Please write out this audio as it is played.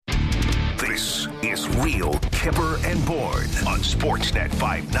This is Real Kipper and Bourne on Sportsnet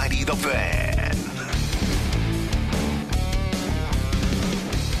 590 The Fan.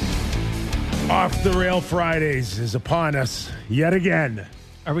 Off the Rail Fridays is upon us yet again.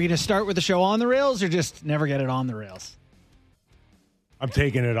 Are we going to start with the show on the rails or just never get it on the rails? I'm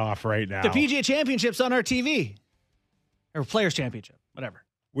taking it off right now. The PGA Championship's on our TV. Or Players' Championship, whatever.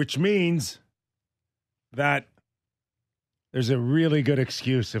 Which means that there's a really good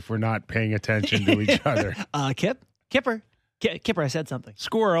excuse if we're not paying attention to each other. Kipper, I said something.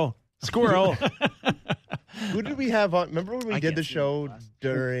 Squirrel. Who did we have on? Remember when we did the see show the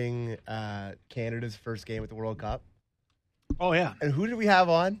during Canada's first game at the World Cup? Oh, yeah. And who did we have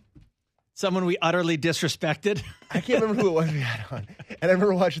on? Someone we utterly disrespected. I can't remember who it was we had on. And I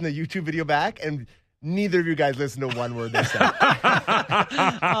remember watching the YouTube video back, and neither of you guys listened to one word they said.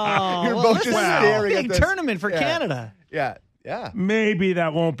 You're both just staring at Big this. tournament for Canada. Yeah. Maybe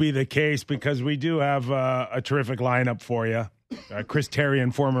that won't be the case because we do have a terrific lineup for you. Chris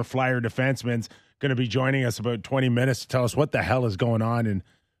Therien, former Flyer defenseman, is going to be joining us about 20 minutes to tell us what the hell is going on in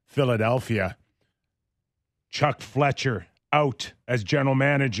Philadelphia. Chuck Fletcher out as general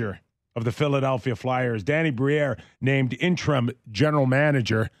manager of the Philadelphia Flyers. Danny Briere named interim general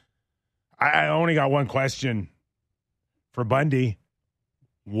manager. I only got one question for Bundy.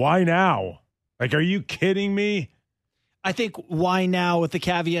 Why now? Like, are you kidding me? I think why now with the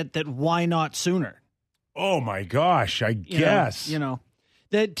caveat that why not sooner? Oh, my gosh, I guess.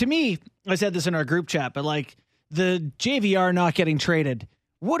 That to me, I said this in our group chat, but like the JVR not getting traded,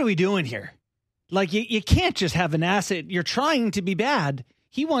 what are we doing here? Like, you can't just have an asset. You're trying to be bad.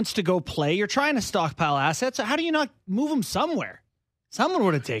 He wants to go play. You're trying to stockpile assets. So how do you not move him somewhere? Someone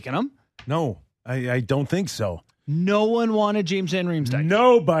would have taken him. No, I don't think so. No one wanted James Van Riemsdyk.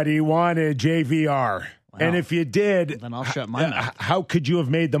 Nobody wanted JVR. Wow. And if you did, Then I'll shut my mouth. How could you have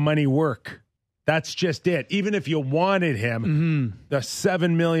made the money work? That's just it. Even if you wanted him, the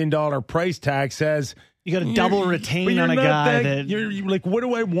 $7 million price tag says You got to double retain on a guy that you're like, what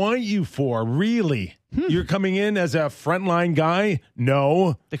do I want you for? Really? You're coming in as a frontline guy?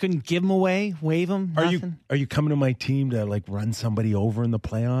 No. they couldn't give him away, waive him. Nothing. Are you coming to my team to like run somebody over in the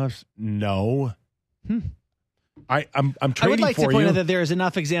playoffs? No. I'm trading I would like for to point you. out that there's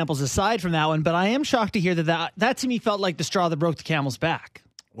enough examples aside from that one, but I am shocked to hear that to me felt like the straw that broke the camel's back.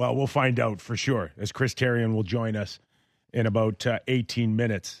 Well, we'll find out for sure as Chris Therien will join us in about 18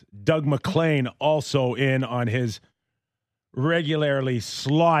 minutes. Doug McLean also in on his regularly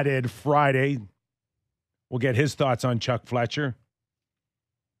slotted Friday. We'll get his thoughts on Chuck Fletcher.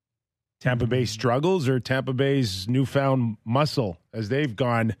 Tampa Bay struggles or Tampa Bay's newfound muscle as they've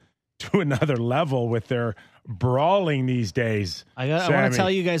gone to another level with their brawling these days. I want to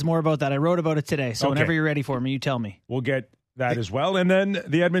tell you guys more about that. I wrote about it today, so whenever you're ready for me, you tell me. We'll get that as well. And then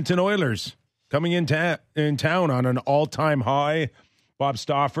the Edmonton Oilers coming in town on an all-time high. Bob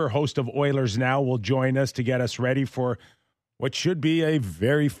Stauffer, host of Oilers Now, will join us to get us ready for what should be a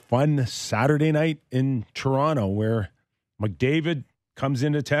very fun Saturday night in Toronto, where McDavid comes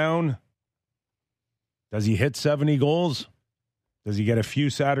into town. Does he hit 70 goals? Does he get a few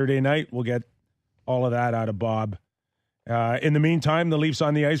Saturday night? We'll get all of that out of Bob. In the meantime, the Leafs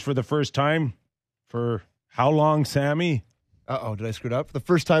on the ice for the first time. For how long, Sammy? Uh-oh, did I screw it up? The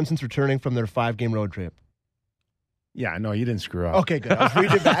first time since returning from their 5-game road trip. Yeah, no, you didn't screw up. Okay, good. I was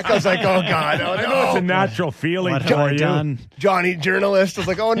reading it back. I was like, oh, God. Oh, I know it's a natural feeling What for have I you. done? Johnny, journalist. I was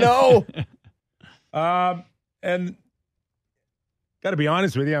like, oh, no. And got to be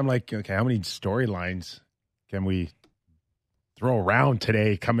honest with you, I'm like, okay, how many storylines can we throw around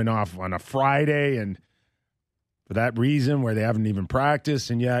today coming off on a Friday? And for that reason where they haven't even practiced,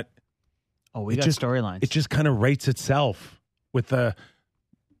 and yet We got storylines. it just kind of writes itself with the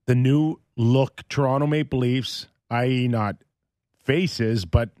new look Toronto Maple Leafs, i.e. not faces,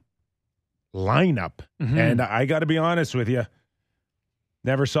 but lineup. And I got to be honest with you,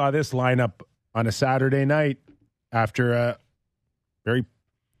 never saw this lineup on a Saturday night after a very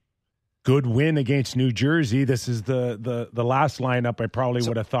good win against New Jersey. This is the last lineup I probably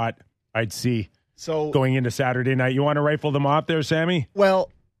would have thought I'd see going into Saturday night. You want to rifle them off there, Sammy?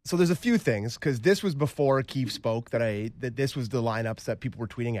 Well, so there's a few things, because this was before Keefe spoke that this was the lineups that people were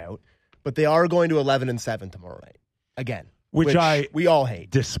tweeting out. But they are going to 11-7 tomorrow night again, which we all hate,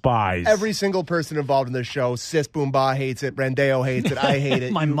 despise. Every single person involved in this show, Sis Boomba hates it, Rendeo hates it, I hate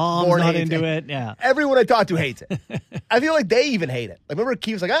it. My mom's not into it. Yeah, everyone I talk to hates it. I feel like they even hate it. Like, remember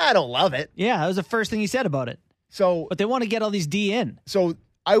Keefe's like, I don't love it. Yeah, that was the first thing he said about it. So, but they want to get all these D in. So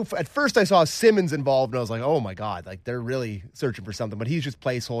at first I saw Simmons involved, and I was like, oh my God, like they're really searching for something. But he's just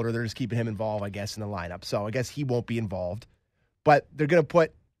placeholder. They're just keeping him involved, I guess, in the lineup. So I guess he won't be involved. But they're going to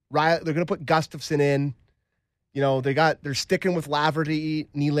put They're going to put Gustafsson in. You know, they're sticking with Lafferty,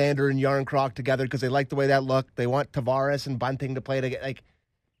 Nylander, and Järnkrok together because they like the way that looked. They want Tavares and Bunting to play together. Like,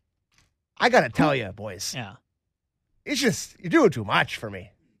 I got to tell you, boys. Yeah. It's just, you're doing too much for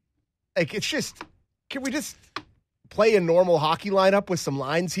me. Like, it's just, can we just play a normal hockey lineup with some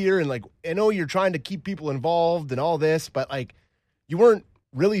lines here? And, like, I know you're trying to keep people involved and all this, but, like, you weren't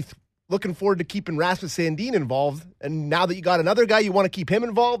really looking forward to keeping Rasmus Sandin involved. And now that you got another guy, you want to keep him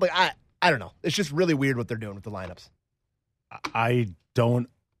involved? Like, I don't know. It's just really weird what they're doing with the lineups. I don't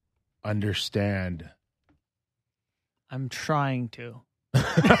understand. I'm trying to.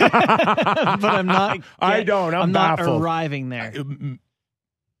 But I'm not. I don't. I'm not baffled. Arriving there.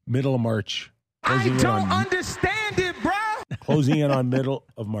 Middle of March. I don't understand it, bro. Closing in on middle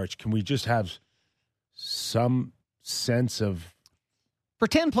of March. Can we just have some sense of...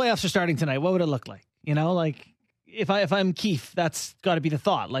 Pretend playoffs are starting tonight. What would it look like? You know, like if I'm Keefe, that's got to be the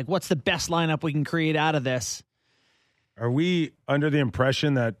thought. Like, what's the best lineup we can create out of this? Are we under the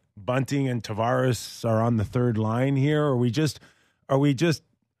impression that Bunting and Tavares are on the third line here? Or are we just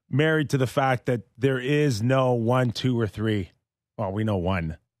married to the fact that there is no 1, 2, or 3? Well, we know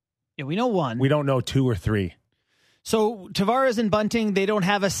 1. Yeah, we know 1. We don't know 2 or 3. So Tavares and Bunting, they don't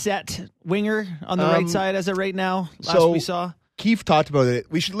have a set winger on the right side as of right now. Last we saw. Keefe talked about it.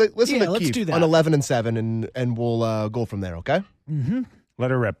 We should listen to let's Keefe do that. on 11 and 7, and we'll go from there. Okay. Mm-hmm.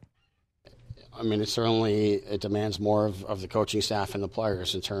 Let her rip. I mean, it demands more of the coaching staff and the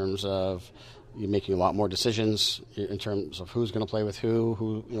players in terms of you making a lot more decisions in terms of who's going to play with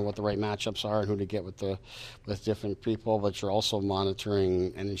who, you know, what the right matchups are, and who to get with different people. But you're also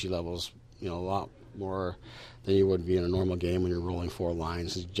monitoring energy levels, you know, a lot more than you would be in a normal game when you're rolling 4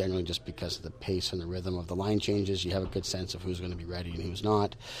 lines. It's generally just because of the pace and the rhythm of the line changes. You have a good sense of who's going to be ready and who's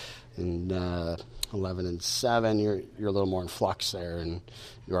not. And 11 and 7, you're a little more in flux there, and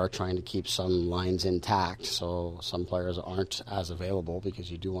you are trying to keep some lines intact. So some players aren't as available because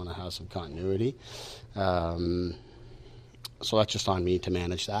you do want to have some continuity. So that's just on me to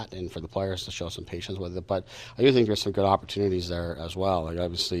manage that, and for the players to show some patience with it. But I do think there's some good opportunities there as well. Like,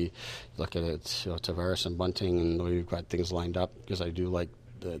 obviously, you look at it, you know, Tavares and Bunting, and we've got things lined up because I do like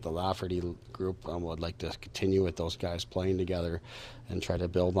the Lafferty group. I would like to continue with those guys playing together and try to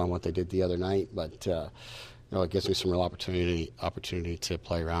build on what they did the other night. But you know, it gives me some real opportunity to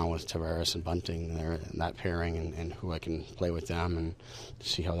play around with Tavares and Bunting there in that pairing, and who I can play with them, and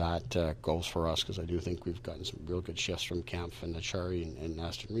see how that goes for us, because I do think we've gotten some real good shifts from Kampf and Achari and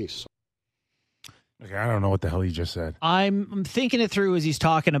Aston Reese. Okay, I don't know what the hell he just said. I'm thinking it through as he's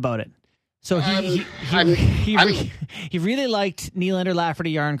talking about it. So he really liked Nylander,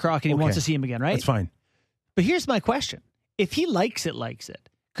 Lafferty, Järnkrok, and he wants to see him again, right? That's fine. But here's my question. If he likes it,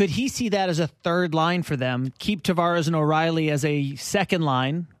 could he see that as a third line for them? Keep Tavares and O'Reilly as a second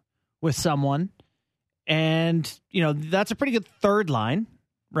line with someone. And, you know, that's a pretty good third line,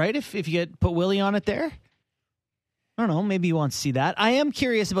 right? If you put Willie on it there. I don't know. Maybe he wants to see that. I am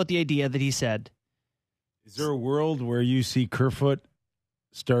curious about the idea that he said. Is there a world where you see Kerfoot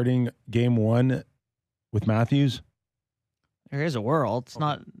starting game 1 with Matthews? There is a world. It's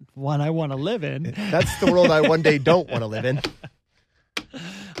not one I want to live in. That's the world I one day don't want to live in.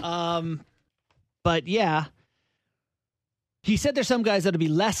 But yeah, he said there's some guys that'll be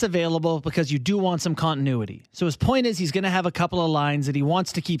less available because you do want some continuity. So his point is he's going to have a couple of lines that he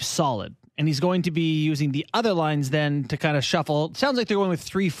wants to keep solid, and he's going to be using the other lines then to kind of shuffle. It sounds like they're going with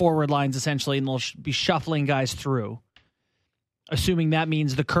 3 forward lines essentially, and they'll be shuffling guys through, assuming that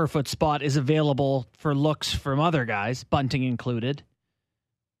means the Kerfoot spot is available for looks from other guys, Bunting included,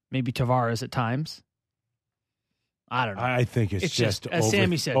 maybe Tavares at times. I don't know. I think it's just as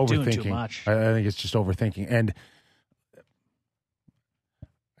Sammy said, doing too much. I think it's just overthinking. And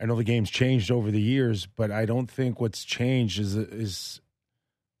I know the game's changed over the years, but I don't think what's changed is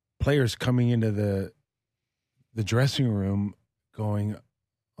players coming into the dressing room going,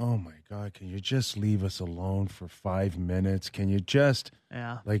 "Oh my God, can you just leave us alone for 5 minutes? Can you just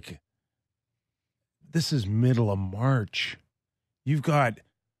this is middle of March. You've got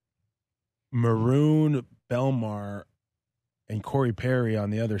Maroon, Belmar, and Corey Perry on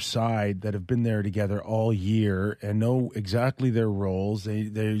the other side that have been there together all year and know exactly their roles.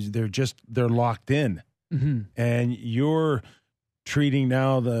 They're locked in, and you're treating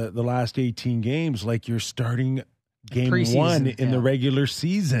now the last 18 games like you're starting game one in the regular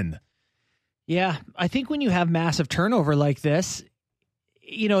season. Yeah, I think when you have massive turnover like this,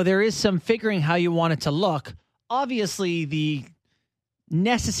 you know, there is some figuring how you want it to look. Obviously, the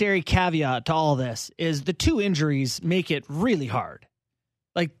necessary caveat to all this is the 2 injuries make it really hard.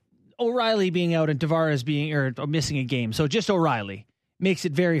 Like O'Reilly being out and Tavares being or missing a game. So just O'Reilly makes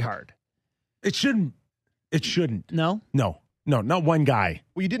it very hard. It shouldn't. It shouldn't. No? No, not one guy.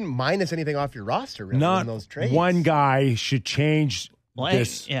 Well, you didn't minus anything off your roster, really, Not in those trades. one guy should change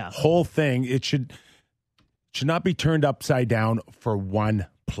this whole thing. It should not be turned upside down for one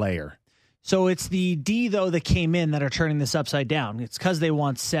player. So it's the D, though, that came in that are turning this upside down. It's because they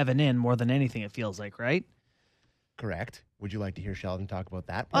want 7 in more than anything, it feels like, right? Correct. Would you like to hear Sheldon talk about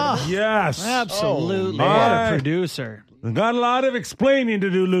that? Yes. Absolutely. Oh, What man. a producer. Got a lot of explaining to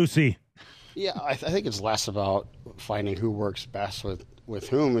do, Lucy. Yeah, I think it's less about finding who works best with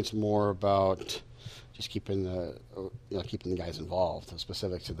whom. It's more about just keeping the guys involved,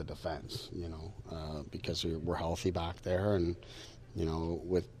 specific to the defense. Because we're healthy back there, and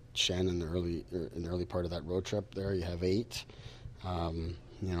with Shen in the early part of that road trip, there you have 8.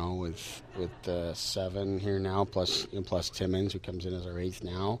 With 7 here now, plus Timmins, who comes in as our 8th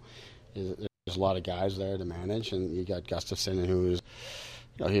now. There's a lot of guys there to manage, and you got Gustafsson, who's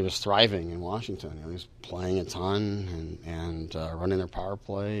he was thriving in Washington. He was playing a ton and running their power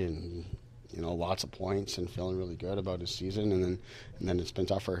play, and lots of points, and feeling really good about his season. And then it's been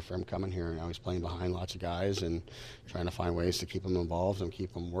tougher for him coming here. He's playing behind lots of guys and trying to find ways to keep him involved and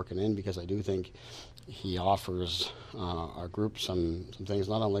keep him working in, because I do think he offers our group some things,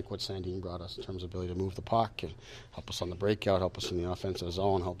 not unlike what Sandin brought us in terms of ability to move the puck and help us on the breakout, help us in the offensive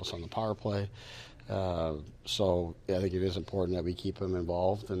zone, help us on the power play. So I think it is important that we keep him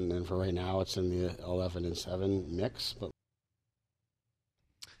involved, and for right now it's in the 11-7 mix. But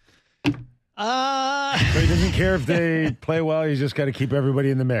So he doesn't care if they play well. He's just got to keep everybody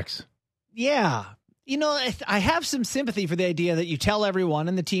in the mix. Yeah. I have some sympathy for the idea that you tell everyone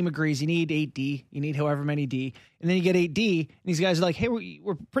and the team agrees you need 8D, you need however many D, and then you get 8D, and these guys are like, hey,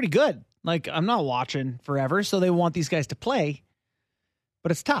 we're pretty good. Like, I'm not watching forever, so they want these guys to play,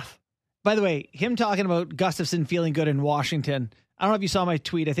 but it's tough. By the way, him talking about Gustafsson feeling good in Washington, I don't know if you saw my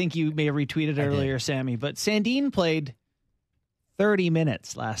tweet. I think you may have retweeted it earlier, Sammy, but Sandin played 30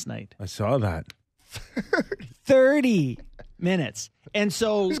 minutes last night. I saw that. 30 minutes. And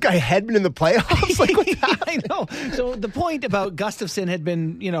so This guy had been in the playoffs. Like, what's I know. So the point about Gustafsson had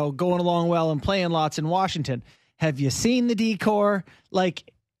been, going along well and playing lots in Washington. Have you seen the D-core?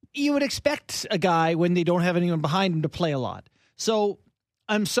 Like, you would expect a guy when they don't have anyone behind him to play a lot. So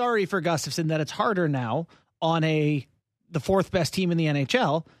I'm sorry for Gustafsson that it's harder now on the 4th best team in the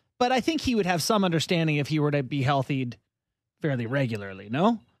NHL, but I think he would have some understanding if he were to be healthied fairly regularly,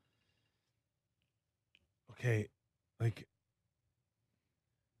 no? Okay,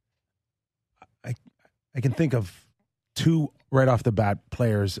 I can think of 2 right off the bat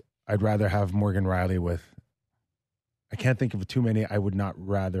players I'd rather have Morgan Riley with. I can't think of too many I would not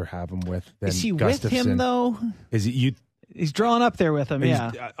rather have him with than Is he Gustafsson. with him, though? Is he, you? He's drawn up there with him,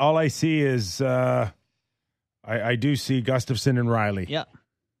 yeah. All I see is I do see Gustafsson and Riley. Yeah.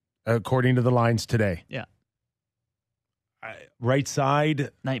 According to the lines today. Yeah. Right side,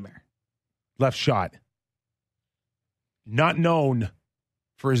 Nightmare. left shot. Not known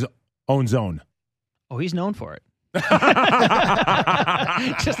for his own zone. Oh, he's known for it.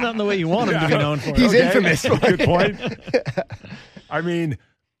 Just not in the way you want him to be known for it. He's infamous. Good point. I mean,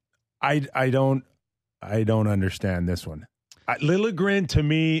 I don't understand this one. Liljegren to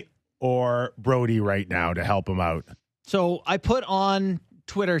me or Brody right now to help him out. So I put on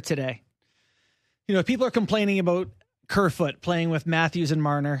Twitter today, people are complaining about Kerfoot playing with Matthews and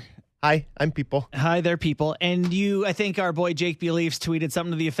Marner. Hi, I'm people. Hi there, people. And I think our boy Jake Beliefs tweeted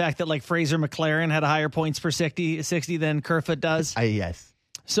something to the effect that like Fraser McLaren had a higher points per 60 than Kerfoot does. Yes.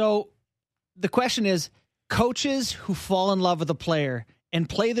 So the question is, coaches who fall in love with a player and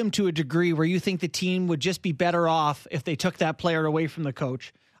play them to a degree where you think the team would just be better off if they took that player away from the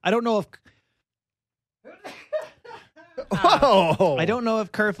coach. I don't know if Whoa. I don't know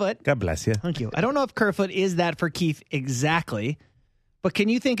if Kerfoot. God bless you. Thank you. I don't know if Kerfoot is that for Keith exactly, but can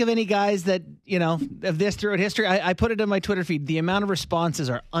you think of any guys that, of this throughout history? I put it in my Twitter feed. The amount of responses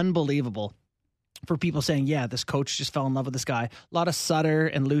are unbelievable for people saying, yeah, this coach just fell in love with this guy. A lot of Sutter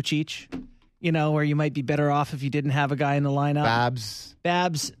and Lucic, where you might be better off if you didn't have a guy in the lineup.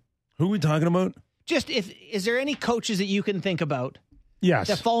 Babs. Who are we talking about? Is there any coaches that you can think about Yes.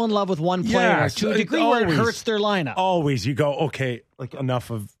 that fall in love with one player to a degree where it hurts their lineup? Always. You go, okay, like enough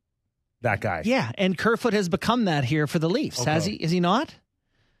of that guy. Yeah, and Kerfoot has become that here for the Leafs, has he? Is he not?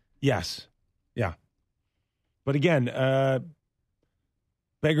 Yes. Yeah. But again,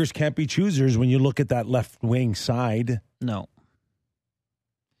 beggars can't be choosers when you look at that left wing side. No.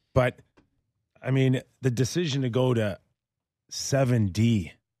 But, I mean, the decision to go to 7D,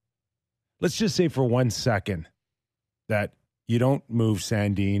 let's just say for 1 second that you don't move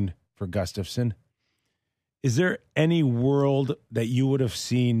Sandin for Gustafsson. Is there any world that you would have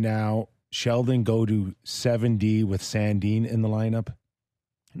seen now Sheldon go to 7D with Sandin in the lineup?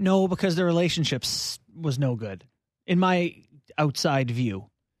 No, because the relationships was no good in my outside view.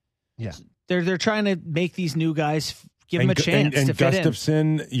 Yeah. They're trying to make these new guys give them a chance and to fit in.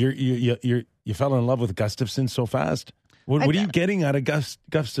 Gustafsson, you fell in love with Gustafsson so fast. What are you getting out of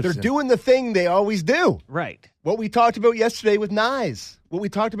Gustafsson? They're doing the thing they always do. Right. What we talked about yesterday with Nyes. What we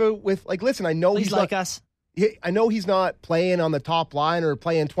talked about with, listen, I know He's he's like not, us. I know he's not playing on the top line or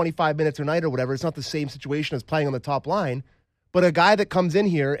playing 25 minutes a night or whatever. It's not the same situation as playing on the top line. But a guy that comes in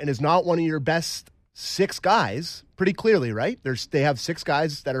here and is not one of your best 6 guys, pretty clearly, right? They have 6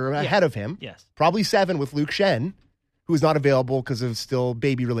 guys that are ahead of him. Yes. Probably 7 with Luke Shen, who is not available because of still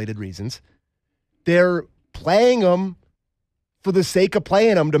baby-related reasons. They're playing him for the sake of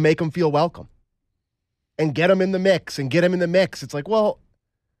playing him to make him feel welcome and get him in the mix and get him in the mix. It's like, well,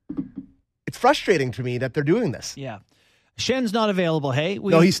 it's frustrating to me that they're doing this. Yeah. Shen's not available, hey?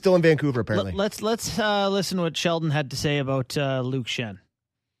 No, he's still in Vancouver, apparently. Let's listen to what Sheldon had to say about Luke Shen.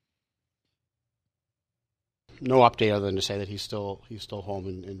 No update other than to say that he's still home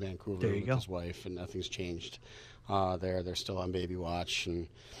in Vancouver with go. his wife, and nothing's changed there. They're still on baby watch, and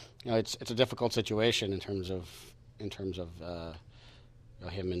it's a difficult situation in terms of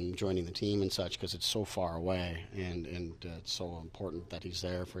him and joining the team and such, because it's so far away and it's so important that he's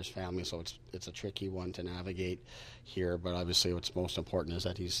there for his family. So it's a tricky one to navigate here. But obviously, what's most important is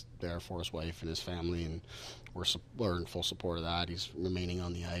that he's there for his wife and his family, and we're in full support of that. He's remaining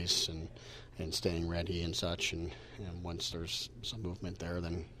on the ice and staying ready and such. And once there's some movement there,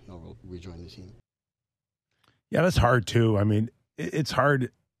 then he'll rejoin the team. Yeah, that's hard too. I mean, it's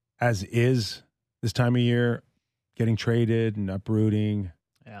hard as is this time of year, getting traded and uprooting.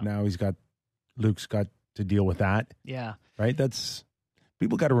 Yeah. Now Luke's got to deal with that. Yeah. Right?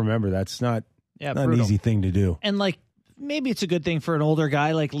 People got to remember that's not an brutal. easy thing to do. And maybe it's a good thing for an older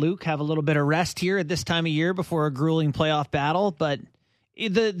guy like Luke, have a little bit of rest here at this time of year before a grueling playoff battle. But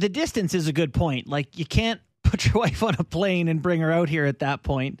the distance is a good point. You can't put your wife on a plane and bring her out here at that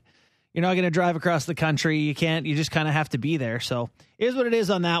point. You're not going to drive across the country. You can't. You just kind of have to be there. So it is what it is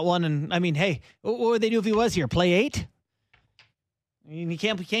on that one. And I mean, hey, what would they do if he was here? Play 8? I mean, he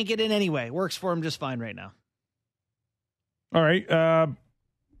can't get in anyway. Works for him just fine right now. All right.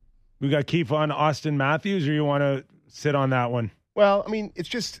 We got Keith on Austin Matthews, or you want to sit on that one? Well, I mean, it's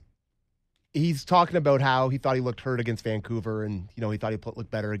just he's talking about how he thought he looked hurt against Vancouver, and he thought he looked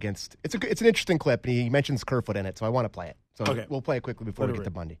better against. It's an interesting clip, and he mentions Kerfoot in it, so I want to play it. So okay. We'll play it quickly before we get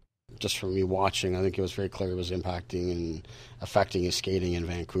to Bundy. Just from me watching, I think it was very clear it was impacting and affecting his skating in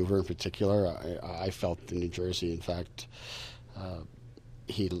Vancouver in particular. I felt in New Jersey, in fact,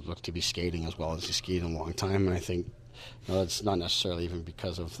 he looked to be skating as well as he skied in a long time. And I think it's not necessarily even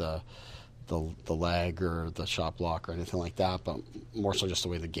because of the leg or the shot block or anything like that, but more so just the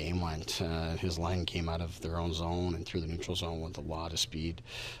way the game went. His line came out of their own zone and through the neutral zone with a lot of speed.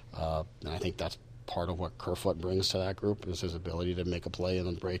 And I think that's part of what Kerfoot brings to that group is his ability to make a play and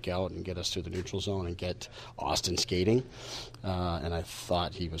then break out and get us through the neutral zone and get Austin skating. And I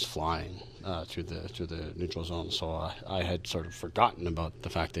thought he was flying through the neutral zone. So I had sort of forgotten about the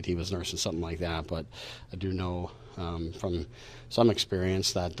fact that he was nursing something like that. But I do know from some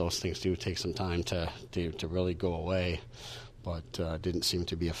experience that those things do take some time to really go away. But didn't seem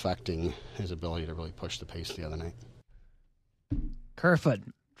to be affecting his ability to really push the pace the other night. Kerfoot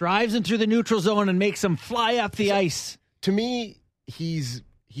drives him through the neutral zone and makes him fly up the ice. To me, he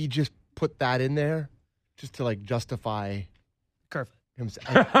just put that in there just to justify Kerfoot himself.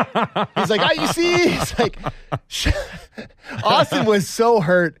 He's like, you see, he's like, Austin was so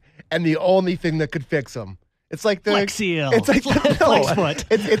hurt, and the only thing that could fix him. It's like the Flex Seal. It's like Flex foot.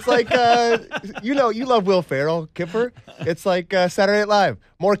 It's like you love Will Ferrell, Kipper. It's like Saturday Night Live.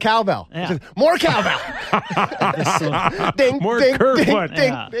 More cowbell. Yeah. More cowbell. Ding, More ding, Kerfoot.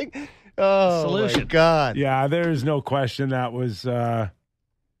 ding, Yeah. ding, ding. Oh Solution. my God. Yeah, there's no question that was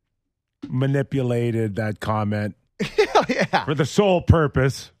manipulated, that comment, Yeah. for the sole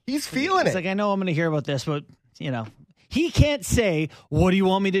purpose. He's feeling It's it. like, I know I'm going to hear about this, but, he can't say, what do you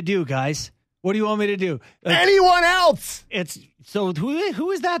want me to do, guys? What do you want me to do? Anyone else? It's so who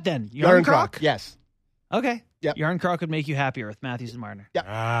is that then? Yarn Croc? Yes. Okay. Yep. Yarn Croc would make you happier with Matthews and Marner.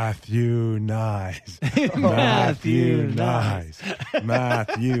 Matthew Nice. Matthew Nice.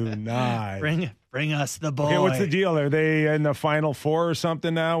 Matthew Nice. Bring us the boy. Okay, what's the deal? Are they in the Final Four or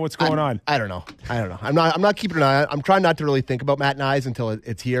something now? What's going on? I don't know. I'm not keeping an eye. I'm trying not to really think about Matt Nyes until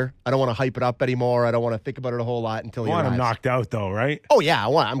it's here. I don't want to hype it up anymore. I don't want to think about it a whole lot until I he want him arrives. knocked out, though, right? Oh yeah,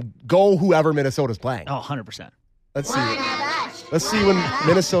 I'm go whoever Minnesota's playing. Oh, 100%. Let's see. Let's see when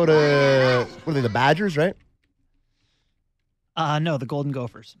Minnesota. What are they? The Badgers, right? No, the Golden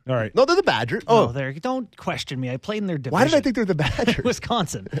Gophers. All right. No, they're the Badgers. Oh, don't question me. I played in their division. Why did I think they're the Badgers?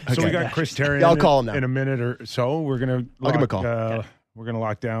 Wisconsin. So we got Chris Therien Yeah, I'll call him now. in a minute or so. We're gonna I'll give him a call. We're gonna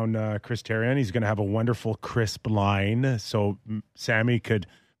lock down Chris Therien. He's gonna have a wonderful crisp line, so Sammy could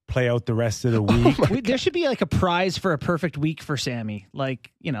play out the rest of the week. There should be like a prize for a perfect week for Sammy,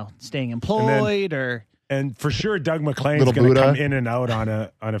 like staying employed or. And for sure, Doug McLean's Little going to Buddha. come in and out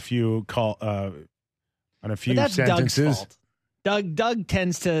on a few That's sentences. Doug's fault. Doug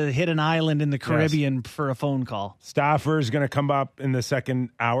tends to hit an island in the Caribbean for a phone call. Stauffer is going to come up in the second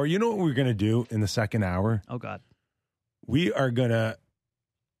hour. You know what we're going to do in the second hour? Oh God. We're gonna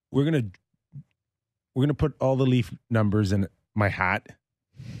put all the Leaf numbers in my hat,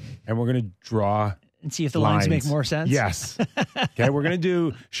 and we're gonna draw and see if the lines make more sense. Yes. Okay, we're gonna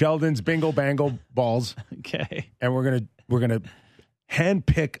do Sheldon's bingo bangle balls. Okay. And we're gonna hand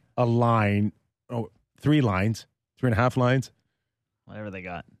pick a line. 3 lines, 3.5 lines, whatever they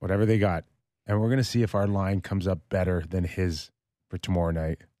got, and we're gonna see if our line comes up better than his for tomorrow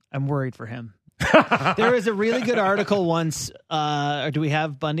night. I'm worried for him. There was a really good article once. Or do we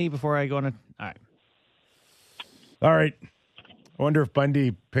have Bundy before I go on? All right. I wonder if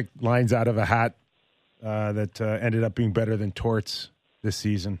Bundy picked lines out of a hat that ended up being better than Torts this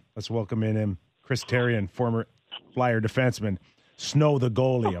season. Let's welcome in him, Chris Therien, former Flyer defenseman. Snow the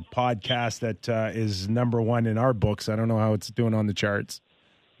Goalie, a podcast that is number 1 in our books. I don't know how it's doing on the charts,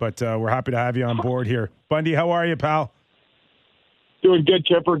 but we're happy to have you on board here. Bundy, how are you, pal? Doing good,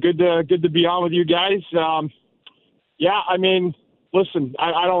 Chipper. Good to be on with you guys. I mean, listen,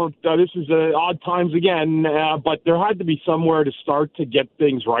 I don't. This is odd times again, but there had to be somewhere to start to get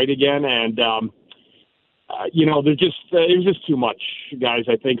things right again, and it was just too much, guys.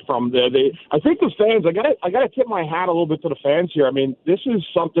 I think from I think the fans. I gotta tip my hat a little bit to the fans here. I mean, this is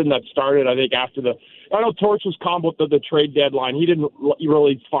something that started, I think, after I know Torch was calm with the trade deadline. He didn't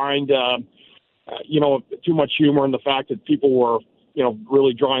really find too much humor in the fact that people were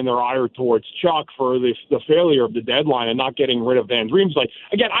really drawing their ire towards Chuck for the failure of the deadline and not getting rid of Van Dreams. Like,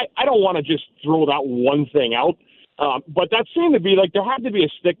 again, I don't want to just throw that one thing out, but that seemed to be like there had to be a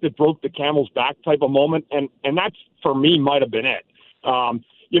stick that broke the camel's back type of moment, and that's, for me, might have been it. I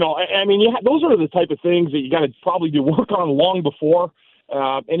mean, those are the type of things that you got to probably do work on long before,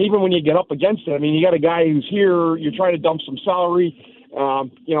 and even when you get up against it, I mean, you got a guy who's here, you're trying to dump some salary.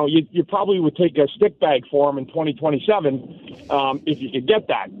 You probably would take a stick bag for him in 2027 if you could get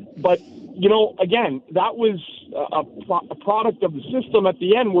that. But, again, that was a product of the system at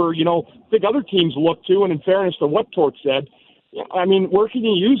the end where, big other teams look to, and in fairness to what Torch said, I mean, where can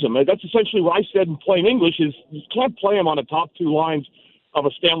you use him? That's essentially what I said in plain English is you can't play him on the top 2 lines of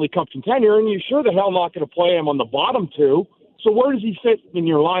a Stanley Cup contender, and you're sure the hell not going to play him on the bottom 2. So where does he fit in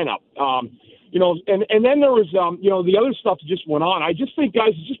your lineup? And then there was, the other stuff that just went on. I just think, guys,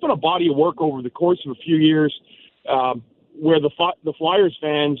 it's just been a body of work over the course of a few years where the Flyers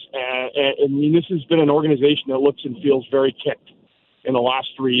fans, and this has been an organization that looks and feels very kicked in the last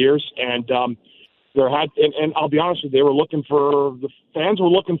 3 years. And and I'll be honest with you, the fans were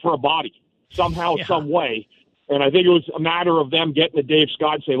looking for a body somehow, some way. And I think it was a matter of them getting to Dave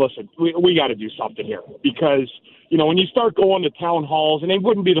Scott and say, listen, we got to do something here. Because, when you start going to town halls, and they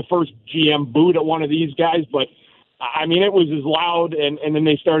wouldn't be the first GM booed at one of these guys, but, I mean, it was as loud, and then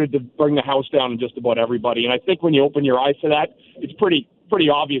they started to bring the house down on just about everybody. And I think when you open your eyes to that, it's pretty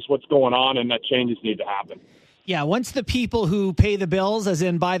obvious what's going on, and that changes need to happen. Yeah, once the people who pay the bills, as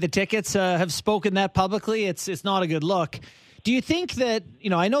in buy the tickets, have spoken that publicly, it's not a good look. Do you think that,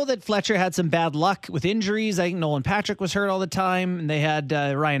 I know that Fletcher had some bad luck with injuries. I think Nolan Patrick was hurt all the time, and they had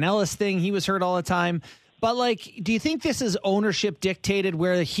Ryan Ellis thing. He was hurt all the time. But, do you think this is ownership dictated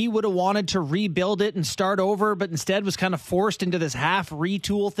where he would have wanted to rebuild it and start over, but instead was kind of forced into this half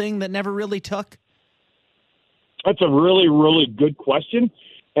retool thing that never really took? That's a really, really good question.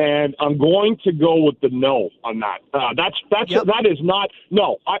 And I'm going to go with the no on that. That is not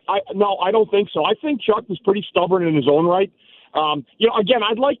no. I don't think so. I think Chuck was pretty stubborn in his own right. Again,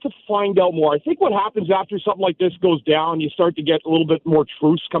 I'd like to find out more. I think what happens after something like this goes down, you start to get a little bit more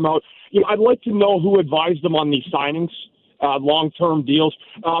truths come out. I'd like to know who advised them on these signings, long-term deals.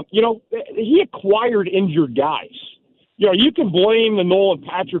 He acquired injured guys. You can blame the Nolan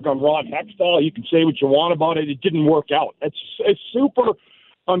Patrick on Ron Hextall. You can say what you want about it. It didn't work out. It's super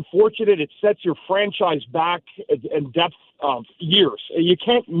unfortunate. It sets your franchise back in depth of years. You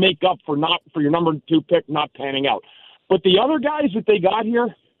can't make up for your number 2 pick not panning out. But the other guys that they got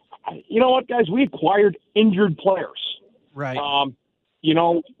here, you know what, guys? We acquired injured players. Right.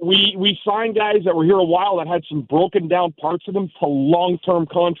 We signed guys that were here a while that had some broken down parts of them to long-term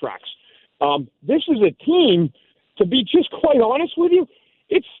contracts. This is a team, to be just quite honest with you,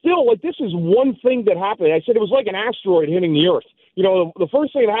 it's still like this is one thing that happened. I said it was like an asteroid hitting the Earth. You know, the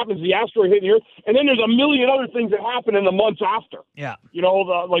first thing that happens is the asteroid hitting the Earth, and then there's a million other things that happen in the months after. Yeah. You know,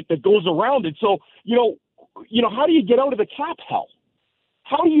 that goes around it. So, you know, how do you get out of the cap hell?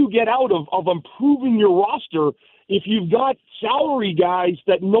 How do you get out of improving your roster if you've got salary guys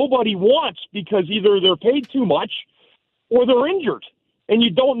that nobody wants because either they're paid too much or they're injured and you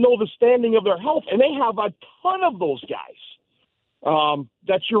don't know the standing of their health? And they have a ton of those guys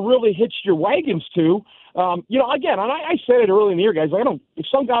that you really hitched your wagons to. You know, again, and I said it early in the year, guys, if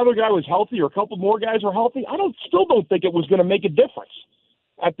some other guy was healthy or a couple more guys are healthy, still don't think it was going to make a difference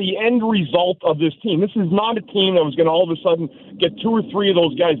at the end result of this team. This is not a team that was going to all of a sudden get 2 or 3 of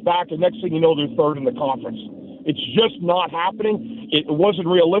those guys back, and next thing you know, they're third in the conference. It's just not happening. It wasn't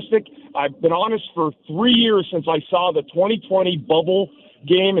realistic. I've been honest for 3 years since I saw the 2020 bubble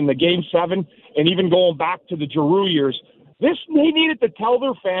game in the Game 7, and even going back to the Giroux years. They needed to tell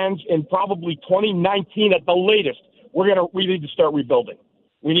their fans in probably 2019 at the latest, we need to start rebuilding.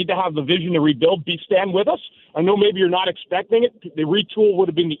 We need to have the vision to rebuild. Stand with us. I know maybe you're not expecting it. The retool would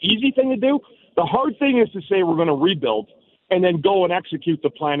have been the easy thing to do. The hard thing is to say we're going to rebuild and then go and execute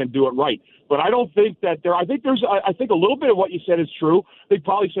the plan and do it right. But I don't think that I think a little bit of what you said is true. They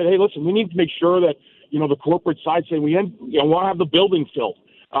probably said, hey, listen, we need to make sure that, you know, the corporate side saying we want to have the building filled.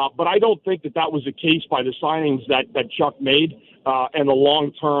 But I don't think that was the case by the signings that Chuck made and the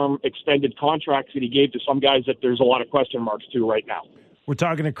long-term extended contracts that he gave to some guys that there's a lot of question marks to right now. We're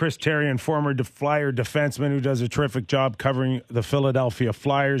talking to Chris Therien, former Flyer defenseman who does a terrific job covering the Philadelphia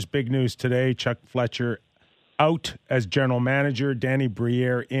Flyers. Big news today, Chuck Fletcher out as general manager, Danny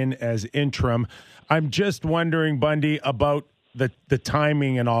Briere in as interim. I'm just wondering, Bundy, about the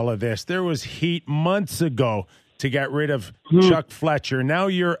timing and all of this. There was heat months ago to get rid of Chuck Fletcher. Now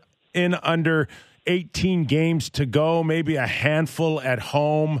you're in under 18 games to go, maybe a handful at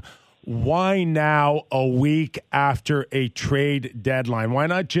home. Why now, a week after a trade deadline? Why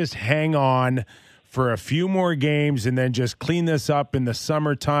not just hang on for a few more games and then just clean this up in the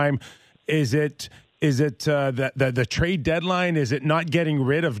summertime? Is it the trade deadline? Is it not getting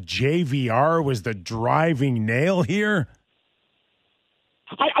rid of JVR was the driving nail here?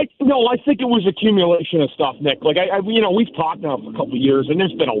 I think it was accumulation of stuff, Nick. Like we've talked now for a couple of years, and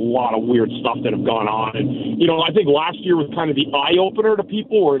there's been a lot of weird stuff that have gone on. And I think last year was kind of the eye opener to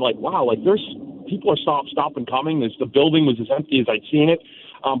people. Where like, wow, like there's people are stopping coming. The building was as empty as I'd seen it.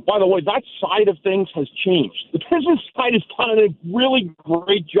 By the way, that side of things has changed. The business side has done a really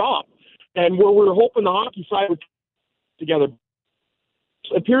great job, and where we were hoping the hockey side would together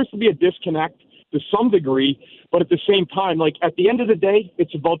appears to be a disconnect to some degree. But at the same time, like at the end of the day,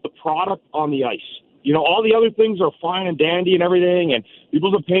 it's about the product on the ice. You know, all the other things are fine and dandy and everything, and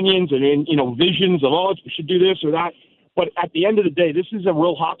people's opinions and visions of, we should do this or that. But at the end of the day, this is a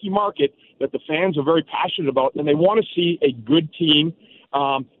real hockey market that the fans are very passionate about, and they want to see a good team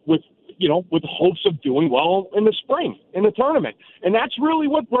with hopes of doing well in the spring, in the tournament. And that's really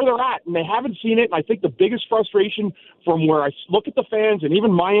where they're at, and they haven't seen it. And I think the biggest frustration from where I look at the fans and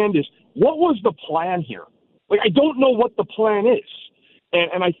even my end is, what was the plan here? Like, I don't know what the plan is.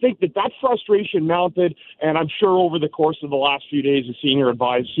 And I think that frustration mounted, and I'm sure over the course of the last few days, the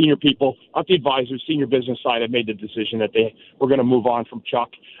senior people, not the advisors, senior business side, have made the decision that they were going to move on from Chuck.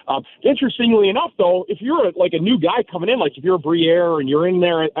 Interestingly enough, though, if you're a new guy coming in, like if you're a Briere and you're in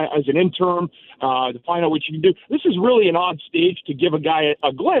there as an interim to find out what you can do, this is really an odd stage to give a guy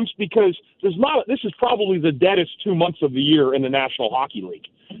a glimpse because this is probably the deadest 2 months of the year in the National Hockey League.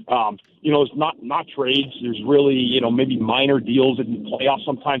 It's not trades. There's really, maybe minor deals in the playoffs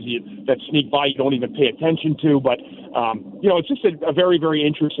sometimes that sneak by you don't even pay attention to. But, it's just a very, very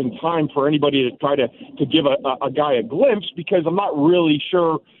interesting time for anybody to try to give a guy a glimpse because I'm not really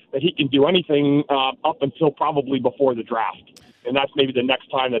sure that he can do anything up until probably before the draft. And that's maybe the next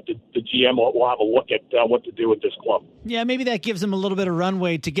time that the GM will have a look at what to do with this club. Yeah, maybe that gives them a little bit of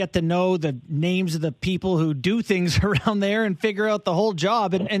runway to get to know the names of the people who do things around there and figure out the whole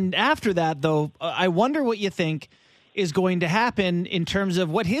job. And after that, though, I wonder what you think is going to happen in terms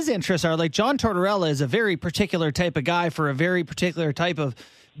of what his interests are. Like John Tortorella is a very particular type of guy for a very particular type of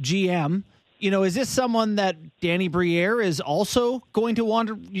GM. Is this someone that Danny Briere is also going to want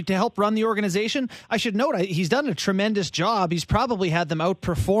to help run the organization? I should note, he's done a tremendous job. He's probably had them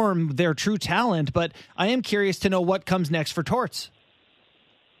outperform their true talent, but I am curious to know what comes next for Torts.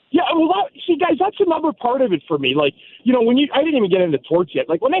 Yeah, well, guys, that's another part of it for me. Like, I didn't even get into Torts yet.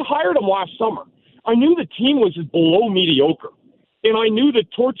 Like, when they hired him last summer, I knew the team was below mediocre. And I knew that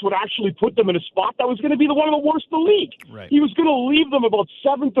Torts would actually put them in a spot that was going to be one of the worst in the league. Right. He was going to leave them about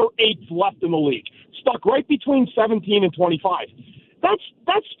 7th or 8th left in the league, stuck right between 17 and 25. That's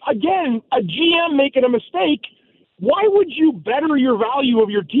again, a GM making a mistake. Why would you better your value of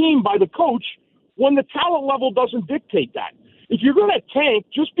your team by the coach when the talent level doesn't dictate that? If you're going to tank,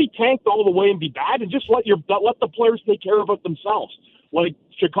 just be tanked all the way and be bad, and just let the players take care of it themselves, like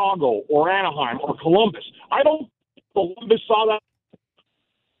Chicago or Anaheim or Columbus. I don't think Columbus saw that.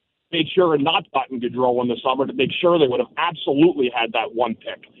 Made sure and not gotten Gaudreau in the summer to make sure they would have absolutely had that one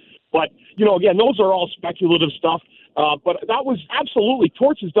pick. But, again, those are all speculative stuff. But that was absolutely,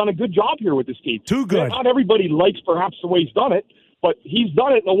 Torts has done a good job here with this team. Too good. Not everybody likes perhaps the way he's done it, but he's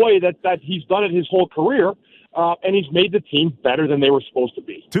done it in a way that he's done it his whole career, and he's made the team better than they were supposed to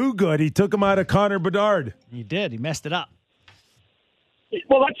be. Too good. He took him out of Connor Bedard. He did. He messed it up.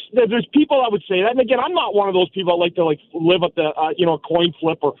 Well, there's people that would say that, and again, I'm not one of those people that like to live at the coin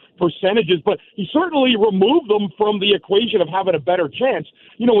flip or percentages, but he certainly removed them from the equation of having a better chance.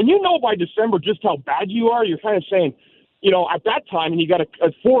 When you know by December just how bad you are, you're kind of saying, at that time, and you got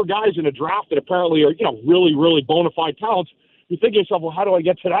 4 guys in a draft that apparently are really, really bona fide talents. You think to yourself, well, how do I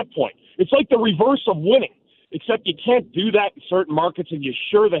get to that point? It's like the reverse of winning, except you can't do that in certain markets, and you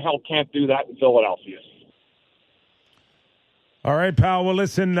sure the hell can't do that in Philadelphia. All right, pal. Well,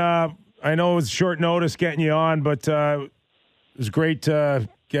 listen, I know it was short notice getting you on, but it was great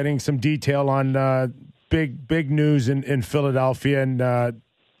getting some detail on big news in Philadelphia, and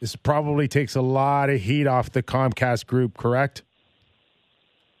this probably takes a lot of heat off the Comcast group, correct?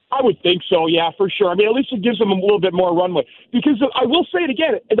 I would think so, yeah, for sure. I mean, at least it gives them a little bit more runway. Because I will say it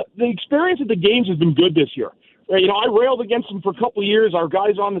again, the experience at the games has been good this year. I railed against them for a couple of years. Our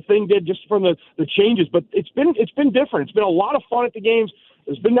guys on the thing did just from the changes, but it's been different. It's been a lot of fun at the games.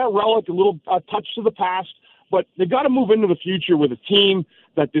 There's been that relic, a little touch to the past, but they've got to move into the future with a team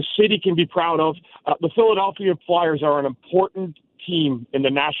that this city can be proud of. The Philadelphia Flyers are an important team in the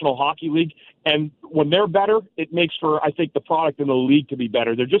National Hockey League, and when they're better, it makes for, I think, the product in the league to be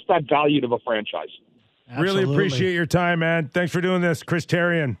better. They're just that valued of a franchise. Absolutely. Really appreciate your time, man. Thanks for doing this, Chris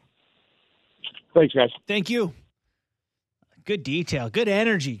Therien. Thanks, guys. Thank you. Good detail. Good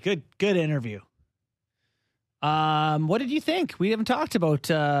energy. Good interview. What did you think? We haven't talked about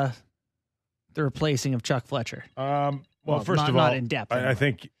the replacing of Chuck Fletcher. Well, first not, of all, not in depth. I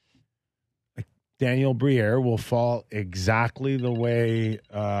think Daniel Briere will fall exactly the way.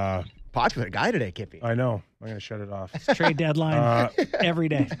 Popular guy today, Kippy. I know. I'm going to shut it off. It's trade deadline every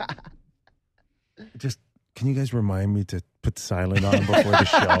day. Just can you guys remind me to put silent on before the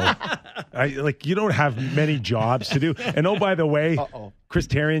show? You don't have many jobs to do. And oh, by the way, Chris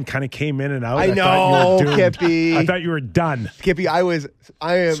Therien kind of came in and out. I know, Kippy. I thought you were done. Kippy, I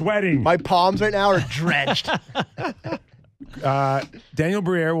am sweating. My palms right now are drenched. Daniel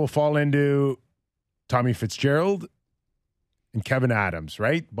Briere will fall into Tommy Fitzgerald and Kevin Adams,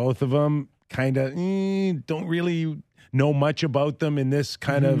 right? Both of them kind of don't really know much about them in this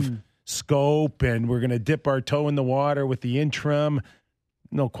kind of scope, and we're going to dip our toe in the water with the interim.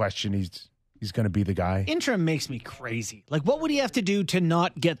 No question, he's going to be the guy. Interim makes me crazy. Like, what would he have to do to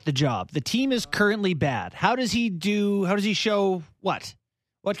not get the job? The team is currently bad. How does he show what?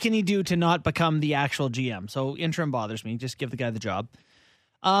 What can he do to not become the actual GM? So interim bothers me. Just give the guy the job.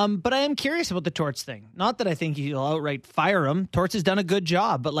 But I am curious about the Torts thing. Not that I think he'll outright fire him. Torts has done a good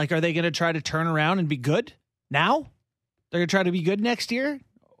job, but are they going to try to turn around and be good now? They're going to try to be good next year?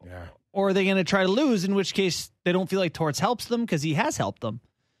 Yeah. Or are they going to try to lose, in which case they don't feel like Torts helps them because he has helped them?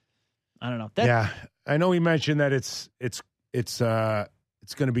 I don't know. Yeah, I know he mentioned that it's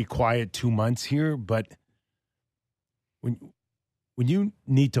going to be quiet 2 months here, but when you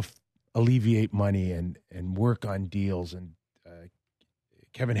need to alleviate money and work on deals, and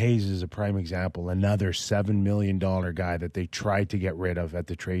Kevin Hayes is a prime example, another $7 million guy that they tried to get rid of at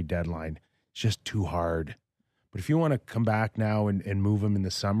the trade deadline. It's just too hard. But if you want to come back now and move him in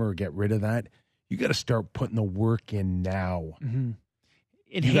the summer or get rid of that, you got to start putting the work in now. Mm-hmm.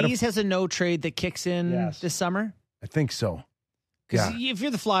 And Hayes has a no trade that kicks in this summer? I think so. Because if you're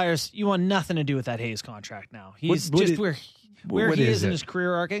the Flyers, you want nothing to do with that Hayes contract now. He's where he is in his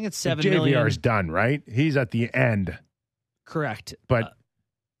career arc. I think it's $7 million. JVR's done, right? He's at the end. Correct. But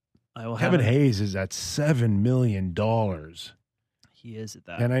Kevin Hayes is at $7 million. He is at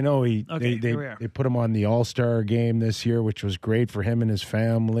that. And I know they put him on the All-Star game this year, which was great for him and his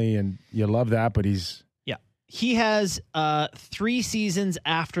family, and you love that, but he has 3 seasons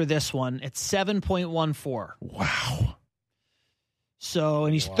after this one. It's 7.14. Wow. So,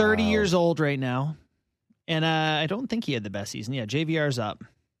 and he's 30 years old right now. And I don't think he had the best season. Yeah, JVR's up.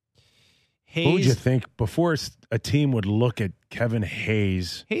 Who would you think before a team would look at Kevin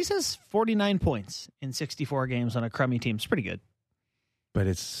Hayes? Hayes has 49 points in 64 games on a crummy team. It's pretty good. But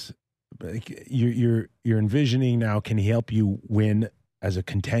it's like you're envisioning now. Can he help you win as a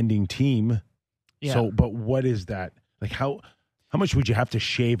contending team? Yeah. So, but what is that? Like how much would you have to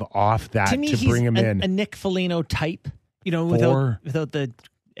shave off that to me, bring him in? A Nick Foligno type. Without the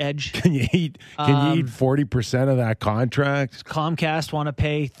edge. Can you eat 40% of that contract? Comcast want to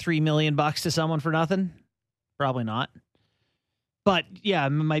pay $3 million to someone for nothing? Probably not. But yeah,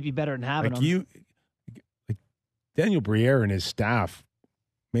 it might be better than having him. Daniel Briere and his staff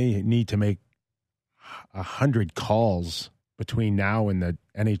may need to make 100 calls between now and the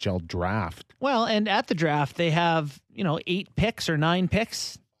NHL draft. Well, and at the draft they have 8 picks or 9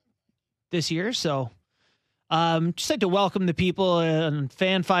 picks this year, so. Just like to welcome the people on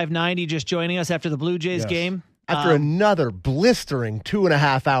Fan 590 just joining us after the Blue Jays game. After another blistering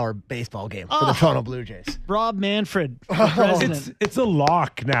 2.5-hour baseball game for the Toronto Blue Jays. Rob Manfred, president. It's a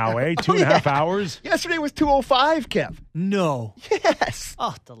lock now, eh? 2.5 hours? Yesterday was 2:05, Kev. No. Yes.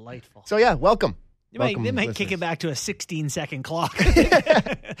 Oh, delightful. So, yeah, welcome. They might kick it back to a 16-second clock.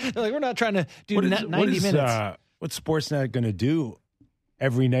 They're like, we're not trying to do 90 minutes. What's Sportsnet going to do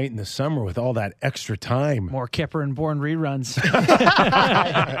every night in the summer with all that extra time? More Kipper and Bourne reruns.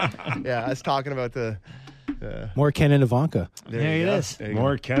 Yeah, I was talking about the... More Ken and Ivanka. There it is.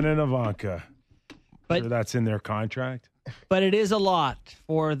 More Ken and Ivanka. But sure that's in their contract. But it is a lot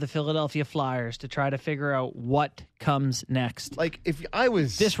for the Philadelphia Flyers to try to figure out what comes next. Like, if I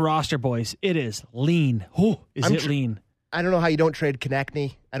was... This roster, boys, it is lean. Lean? I don't know how you don't trade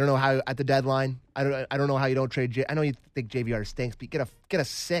Konechny. I don't know how at the deadline. I don't know how you don't trade. I know you think JVR stinks, but get a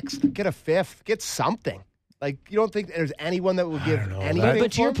 6th, get a 5th, get something. Like, you don't think there's anyone that would give anything?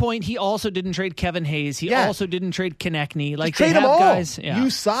 But to your point, he also didn't trade Kevin Hayes. He also didn't trade Konechny. Like, trade them all. Guys, yeah. You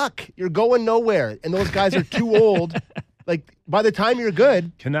suck. You're going nowhere, and those guys are too old. Like, by the time you're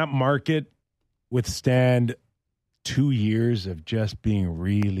good, can that market withstand 2 years of just being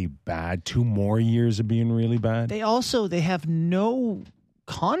really bad? 2 more years of being really bad? They have no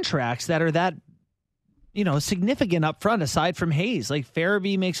contracts that are that significant up front aside from Hayes. Like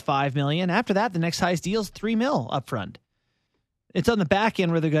Farabee makes $5 million. After that, the next highest deal is $3 million up front. It's on the back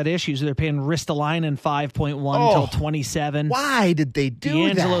end where they've got issues. They're paying Ristolainen 5.1 until 27. Why did they do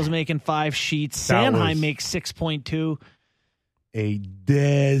D'Angelo's that? making 5 sheets. Sanheim makes 6.2. A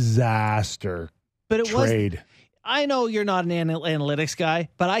disaster. But it trade. I know you're not an analytics guy,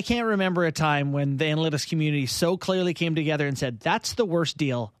 but I can't remember a time when the analytics community so clearly came together and said, that's the worst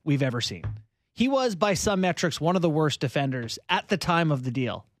deal we've ever seen. He was, by some metrics, one of the worst defenders at the time of the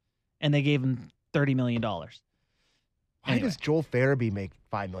deal, and they gave him $30 million. Why does Joel Farabee make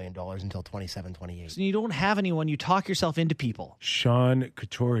 $5 million until 27, 28? So you don't have anyone. You talk yourself into people. Sean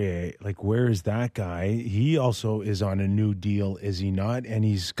Couturier, like, where is that guy? He also is on a new deal, is he not? And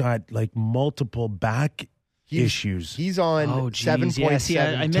he's got, like, multiple back issues. He's on 7.7.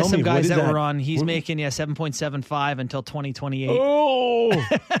 Yes, I missed some guys that were on. He's making 7.75 until 2028. Oh,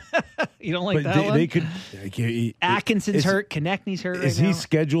 you don't like that one? They could. Atkinson's hurt. Konechny's hurt. Is he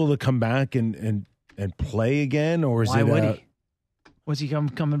scheduled to come back and play again, or is Why would he? What's he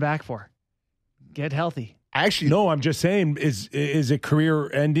coming back for? Get healthy. No, I'm just saying. Is it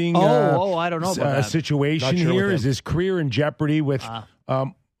career ending? I don't know about that. Situation here. Is his career in jeopardy with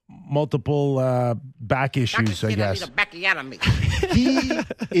multiple back issues? I guess. He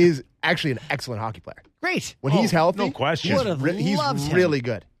is actually an excellent hockey player. Great When he's healthy, no question. he's really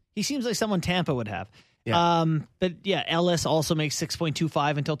good. He seems like someone Tampa would have. Yeah. But yeah, Ellis also makes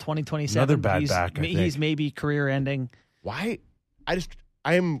 6.25 until 2027. Another bad back. He's maybe career ending. Why?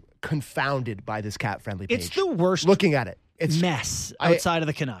 I am confounded by this cat-friendly page. It's the worst. Looking at it, it's mess outside of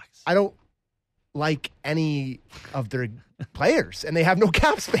the Canucks. I don't like any of their players, and they have no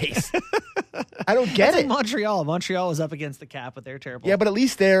cap space. I don't get it. Montreal was up against the cap, but they're terrible. Yeah, but at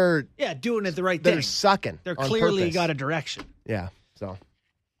least they're doing it the right thing. They're sucking. They're on clearly purpose. got a direction. Yeah. So.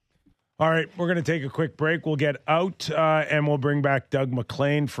 All right, we're going to take a quick break. We'll get out, and we'll bring back Doug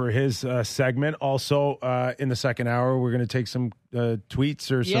McLean for his segment. Also, in the second hour, we're going to take some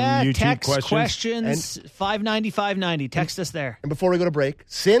tweets or some YouTube text questions. 590. Text us there. And before we go to break,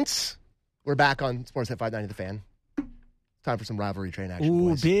 since we're back on Sportsnet 590 The Fan, time for some rivalry train action,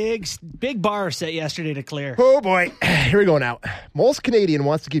 boys. Big bar set yesterday to clear. Oh, boy. Here we go now. Molson Canadian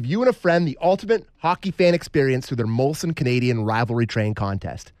wants to give you and a friend the ultimate hockey fan experience through their Molson Canadian Rivalry Train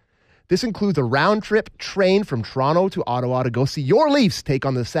contest. This includes a round-trip train from Toronto to Ottawa to go see your Leafs take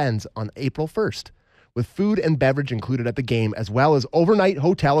on the Sens on April 1st, with food and beverage included at the game, as well as overnight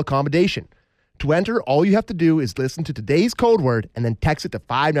hotel accommodation. To enter, all you have to do is listen to today's code word and then text it to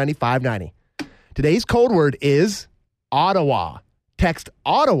 590-590. Today's code word is Ottawa. Text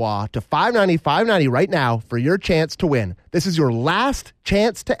Ottawa to 590-590 right now for your chance to win. This is your last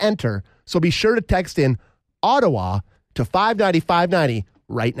chance to enter, so be sure to text in Ottawa to 590-590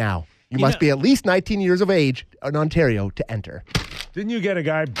 right now. You must be at least 19 years of age in Ontario to enter. Didn't you get a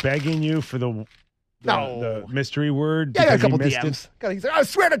guy begging you for the mystery word? Yeah, I got a because he couple missed DMs. He's like, I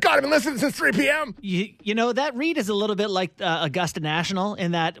swear to God, I've been listening since 3 p.m. You know, that read is a little bit like Augusta National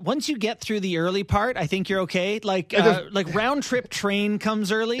in that once you get through the early part, I think you're okay. Like round trip train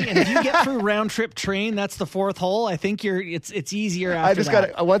comes early, and if you get through round trip train, that's the fourth hole. I think it's easier after I just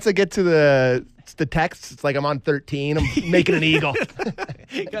got once I get to the text, it's like I'm on 13. I'm making an eagle.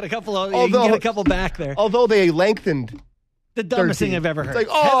 Got a couple of, you can get a couple back there. Although they lengthened. The dumbest 13. thing I've ever heard. It's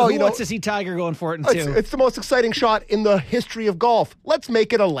like, Who wants to see Tiger going for it in two? It's the most exciting shot in the history of golf. Let's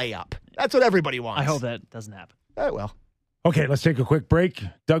make it a layup. That's what everybody wants. I hope that doesn't happen. Well. Okay, let's take a quick break.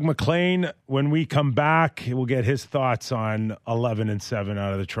 Doug MacLean, when we come back, we'll get his thoughts on 11-7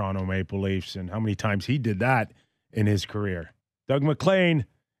 out of the Toronto Maple Leafs and how many times he did that in his career. Doug MacLean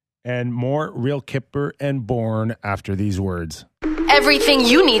and more Real Kipper and Bourne after these words. Everything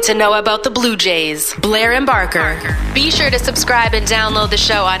you need to know about the Blue Jays. Blair and Barker. Be sure to subscribe and download the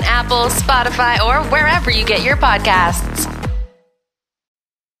show on Apple, Spotify, or wherever you get your podcasts.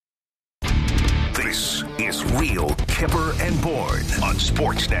 This is Real Kipper and Bourne on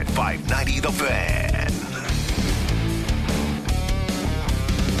Sportsnet 590 The Fan.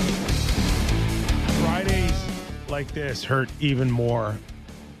 Fridays like this hurt even more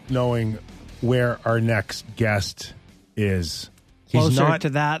knowing where our next guest is. Closer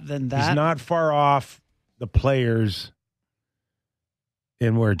to that than that. He's not far off the players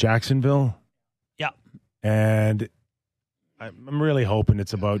in Jacksonville? Yeah. And I'm really hoping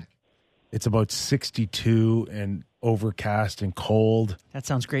it's about 62 and overcast and cold. That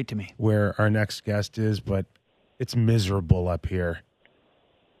sounds great to me. Where our next guest is, but it's miserable up here.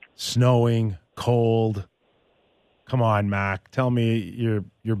 Snowing, cold. Come on, Mac. Tell me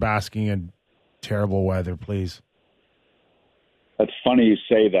you're basking in terrible weather, please. That's funny you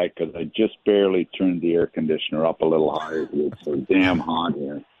say that because I just barely turned the air conditioner up a little higher. It's so damn hot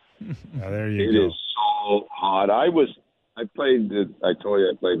here. There you go. It is so hot. I told you I played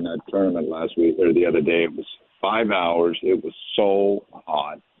in that tournament last week or the other day. It was 5 hours. It was so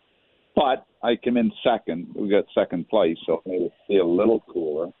hot. But I came in second. We got second place, so it made it feel a little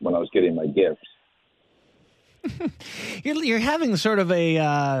cooler when I was getting my gifts. You're having sort of a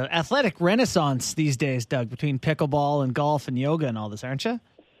athletic renaissance these days, Doug, between pickleball and golf and yoga and all this, aren't you?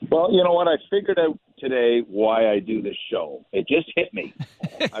 Well, you know what? I figured out today why I do this show. It just hit me.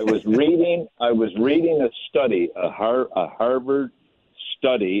 I was reading a study, a Harvard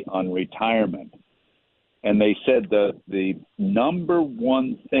study on retirement, and they said the number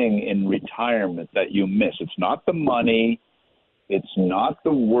one thing in retirement that you miss, it's not the money, it's not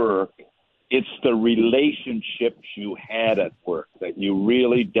the work, it's the relationships you had at work that you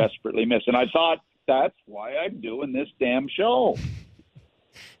really desperately miss. And I thought, that's why I'm doing this damn show.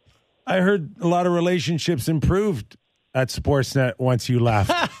 I heard a lot of relationships improved at Sportsnet once you left.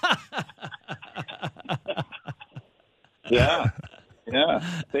 Yeah.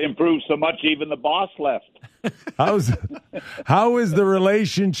 They improved so much, even the boss left. How is the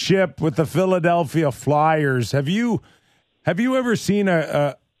relationship with the Philadelphia Flyers? Have you ever seen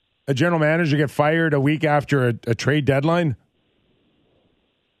a general manager get fired a week after a trade deadline?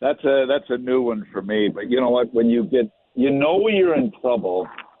 That's a new one for me. But you know what? When you're in trouble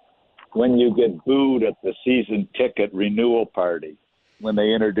when you get booed at the season ticket renewal party when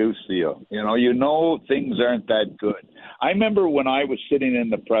they introduce you. You know things aren't that good. I remember when I was sitting in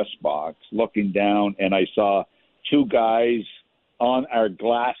the press box looking down and I saw two guys on our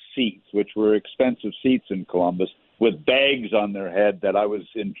glass seats, which were expensive seats in Columbus, with bags on their head that I was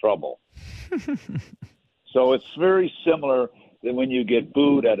in trouble. So it's very similar than when you get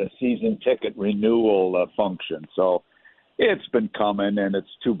booed at a season ticket renewal function. So it's been coming, and it's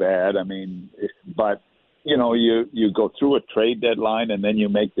too bad. I mean, but, you go through a trade deadline, and then you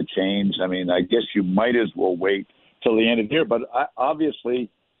make the change. I mean, I guess you might as well wait till the end of the year. But obviously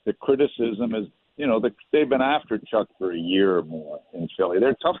the criticism is, they've been after Chuck for a year or more in Philly.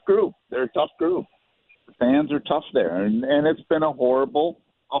 They're a tough group. The fans are tough there, and it's been a horrible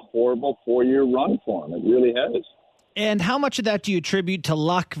 4-year run for them. It really has. And how much of that do you attribute to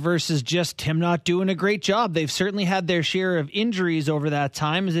luck versus just him not doing a great job? They've certainly had their share of injuries over that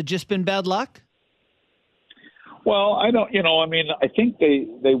time. Has it just been bad luck? Well, I don't, I think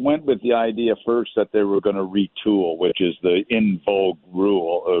they went with the idea first that they were going to retool, which is the in vogue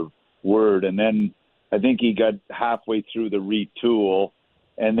rule of word. And then I think he got halfway through the retool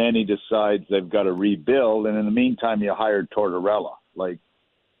and then he decides they've got to rebuild, and in the meantime, you hired Tortorella. Like,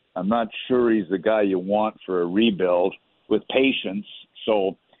 I'm not sure he's the guy you want for a rebuild with patience.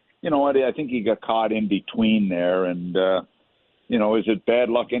 So, you know what? I think he got caught in between there, and you know, is it bad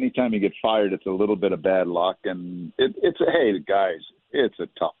luck? Anytime you get fired, it's a little bit of bad luck, and hey, guys, it's a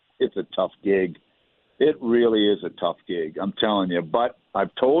tough gig. It really is a tough gig, I'm telling you. But I've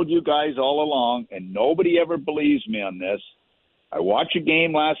told you guys all along, and nobody ever believes me on this. I watched a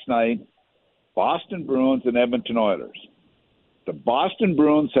game last night, Boston Bruins and Edmonton Oilers. The Boston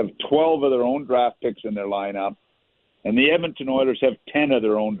Bruins have 12 of their own draft picks in their lineup, and the Edmonton Oilers have 10 of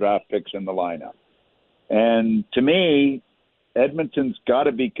their own draft picks in the lineup. And to me, Edmonton's got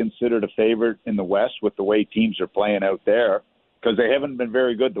to be considered a favorite in the West with the way teams are playing out there, because they haven't been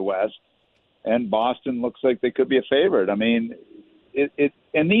very good the West. And Boston looks like they could be a favorite. I mean,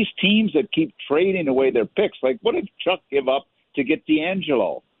 and these teams that keep trading away their picks, like what did Chuck give up to get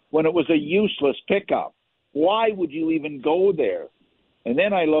D'Angelo when it was a useless pickup? Why would you even go there? And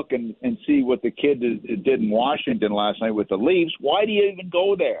then I look and see what the kid did in Washington last night with the Leafs. Why do you even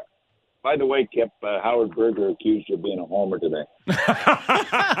go there? By the way, Kip, Howard Berger accused you of being a homer today.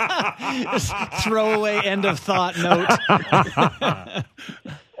 Just throwaway end of thought note.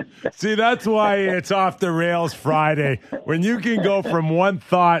 See, that's why it's Off the Rails Friday, when you can go from one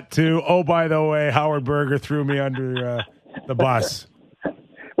thought to, oh, by the way, Howard Berger threw me under the bus.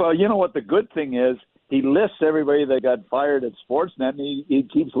 Well, you know what the good thing is? He lists everybody that got fired at Sportsnet, and he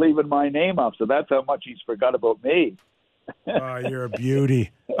keeps leaving my name off, so that's how much he's forgot about me. Oh, you're a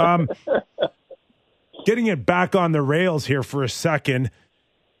beauty. Getting it back on the rails here for a second,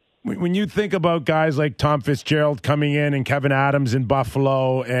 when you think about guys like Tom Fitzgerald coming in and Kevin Adams in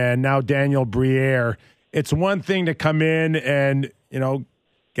Buffalo and now Daniel Briere, it's one thing to come in and, you know,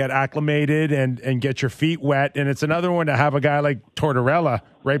 get acclimated and get your feet wet, and it's another one to have a guy like Tortorella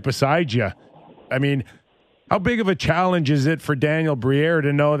right beside you. I mean, how big of a challenge is it for Daniel Briere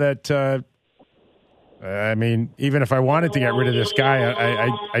to know that, I mean, even if I wanted to get rid of this guy,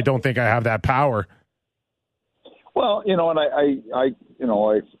 I don't think I have that power. Well, you know, and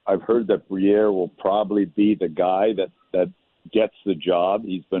I've heard that Briere will probably be the guy that gets the job.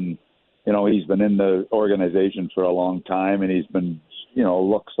 He's been in the organization for a long time, and he's been, you know,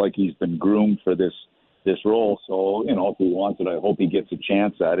 looks like he's been groomed for this role. So, you know, if he wants it, I hope he gets a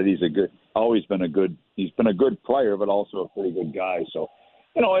chance at it. He's been a good player, but also a pretty good guy. So,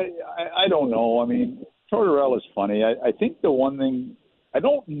 you know, I don't know. I mean, Tortorella's funny. I think the one thing, I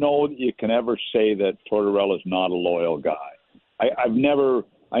don't know that you can ever say that Tortorella's not a loyal guy. I've never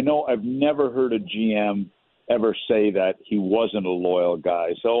heard a GM ever say that he wasn't a loyal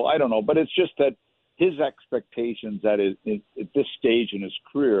guy. So I don't know, but it's just that his expectations at this stage in his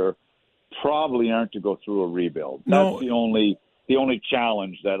career probably aren't to go through a rebuild. No. That's the only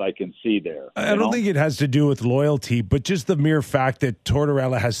challenge that I can see there. I don't think it has to do with loyalty, but just the mere fact that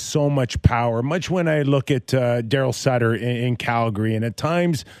Tortorella has so much power. Much when I look at Daryl Sutter in Calgary, and at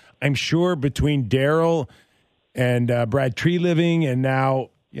times I'm sure between Daryl and Brad Treliving and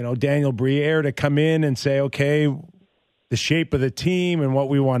now, you know, Daniel Briere to come in and say, okay, the shape of the team and what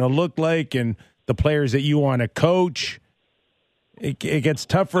we want to look like and the players that you want to coach. It gets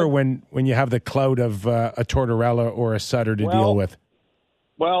tougher when you have the clout of a Tortorella or a Sutter to deal with.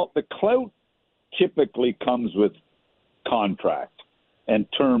 Well, the clout typically comes with contract and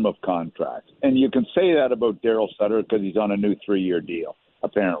term of contract. And you can say that about Daryl Sutter because he's on a new 3-year deal,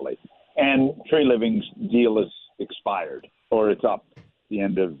 apparently. And Treliving's deal is expired, or it's up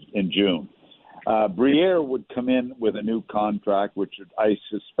in June. Briere would come in with a new contract, which I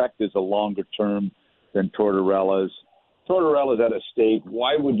suspect is a longer term than Tortorella's. Tortorella's at a stage.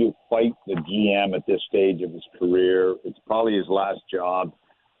 Why would you fight the GM at this stage of his career? It's probably his last job.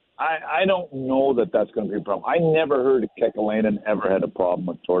 I don't know that that's going to be a problem. I never heard Kekalainen ever had a problem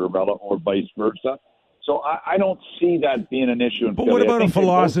with Tortorella or vice versa. So I don't see that being an issue. But what about a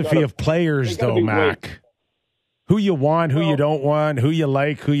philosophy of players, though, Mac? Great. Who you want, who you don't want, who you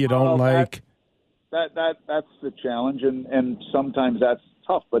like, who you don't like. That's the challenge, and sometimes that's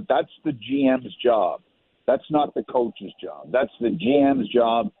tough. But that's the GM's job. That's not the coach's job. That's the GM's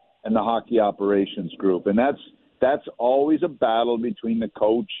job and the hockey operations group. And that's always a battle between the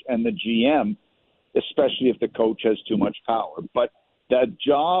coach and the GM, especially if the coach has too much power. But the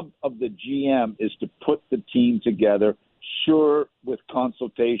job of the GM is to put the team together, sure, with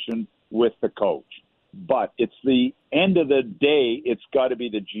consultation with the coach. But it's the end of the day, it's got to be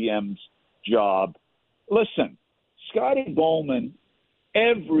the GM's job. Listen, Scotty Bowman,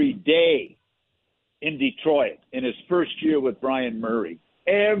 every day in Detroit in his first year with Brian Murray,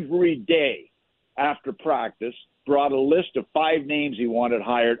 every day after practice brought a list of 5 names he wanted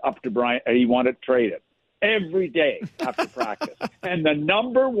hired up to Brian. He wanted traded every day after practice. And the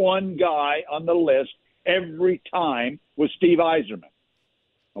number one guy on the list every time was Steve Yzerman.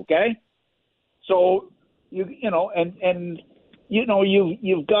 Okay? So, you've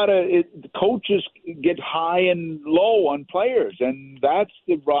got to – coaches get high and low on players, and that's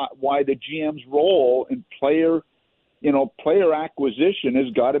why the GM's role in player acquisition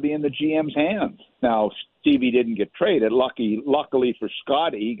has got to be in the GM's hands. Now, Stevie didn't get traded. Luckily for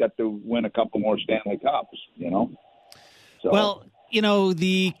Scotty, he got to win a couple more Stanley Cups, So. Well,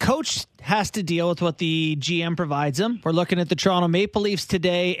 the coach has to deal with what the GM provides him. We're looking at the Toronto Maple Leafs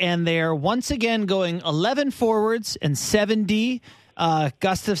today, and they're once again going 11 forwards and 7D.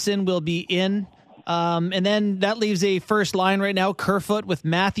 Gustafsson will be in. And then that leaves a first line right now, Kerfoot with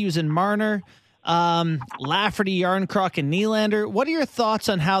Matthews and Marner. Lafferty, Yarncroc, and Nylander. What are your thoughts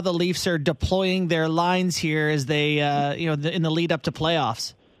on how the Leafs are deploying their lines here as they, in the lead up to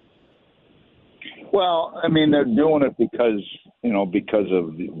playoffs? Well, I mean, they're doing it because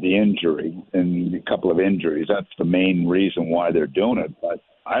of the injury and a couple of injuries. That's the main reason why they're doing it. But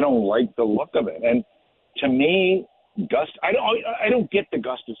I don't like the look of it. And to me, I don't get the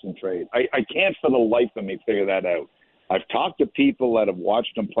Gustafsson trade. I can't for the life of me figure that out. I've talked to people that have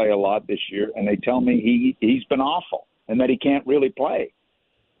watched him play a lot this year, and they tell me he's been awful and that he can't really play.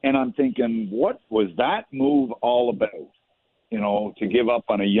 And I'm thinking, what was that move all about? To give up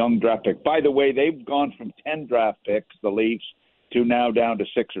on a young draft pick. By the way, they've gone from 10 draft picks, the Leafs, to now down to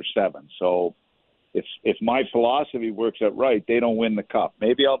 6 or 7. So if my philosophy works out right, they don't win the Cup.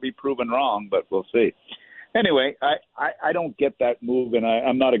 Maybe I'll be proven wrong, but we'll see. Anyway, I don't get that move, and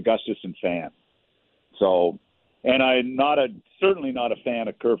I'm not a Gustafsson fan. So, and I'm certainly not a fan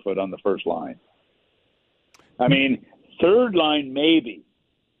of Kerfoot on the first line. I mean, third line maybe,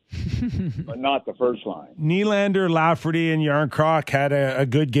 but not the first line. Nylander, Lafferty, and Yarncroc had a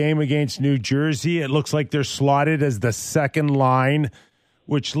good game against New Jersey. It looks like they're slotted as the second line,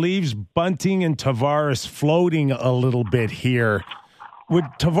 which leaves Bunting and Tavares floating a little bit here. Would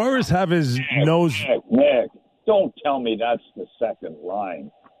Tavares have his nose... Nick, don't tell me that's the second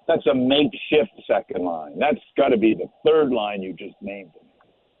line. That's a makeshift second line. That's got to be the third line you just named.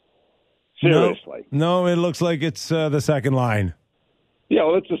 Seriously. No, it looks like it's the second line. Yeah,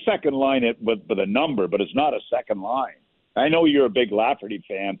 well, it's a second line with a number, but it's not a second line. I know you're a big Lafferty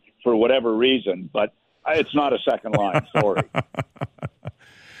fan for whatever reason, but it's not a second line. Sorry.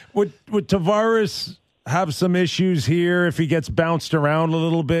 Would Tavares have some issues here if he gets bounced around a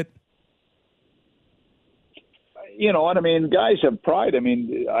little bit? You know what I mean? Guys have pride. I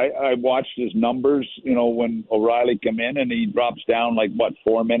mean, I watched his numbers, when O'Reilly come in and he drops down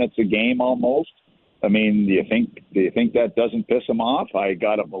 4 minutes a game almost. I mean, do you think that doesn't piss him off? I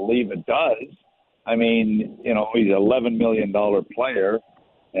got to believe it does. I mean, he's an $11 million player,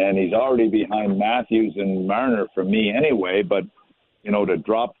 and he's already behind Matthews and Marner for me anyway. But, to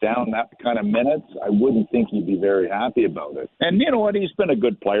drop down that kind of minutes, I wouldn't think he'd be very happy about it. And you know what? He's been a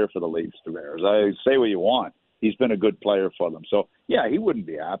good player for the Leafs, Tavares. I say what you want. He's been a good player for them. So, yeah, he wouldn't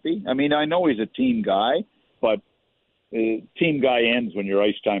be happy. I mean, I know he's a team guy, but team guy ends when your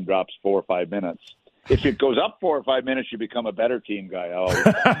ice time drops 4 or 5 minutes. If it goes up 4 or 5 minutes, you become a better team guy.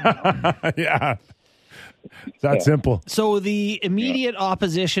 Yeah. It's that simple. So the immediate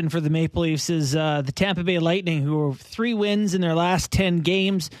opposition for the Maple Leafs is the Tampa Bay Lightning, who have 3 wins in their last 10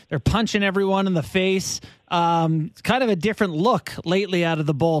 games. They're punching everyone in the face. It's kind of a different look lately out of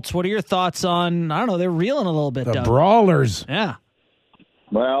the Bolts. What are your thoughts on, they're reeling a little bit, The Doug. Brawlers. Yeah.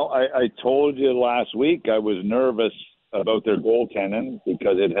 Well, I told you last week I was nervous about their goaltending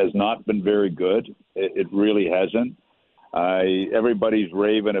because it has not been very good. It really hasn't. Everybody's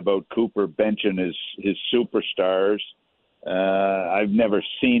raving about Cooper benching his superstars. I've never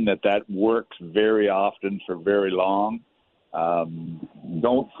seen that works very often for very long.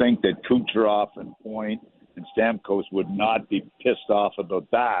 Don't think that Kucherov and Point and Stamkos would not be pissed off about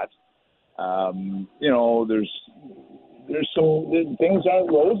that. There's some things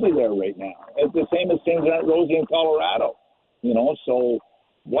aren't rosy there right now. It's the same as things aren't rosy in Colorado. So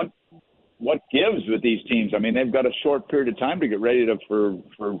what gives with these teams? I mean, they've got a short period of time to get ready to go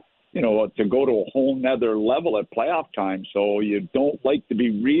to a whole nother level at playoff time. So you don't like to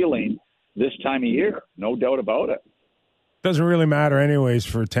be reeling this time of year, no doubt about it. Doesn't really matter anyways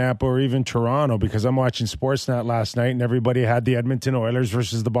for Tampa or even Toronto, because I'm watching Sportsnet last night and everybody had the Edmonton Oilers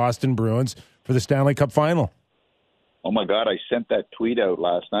versus the Boston Bruins for the Stanley Cup final. Oh, my God, I sent that tweet out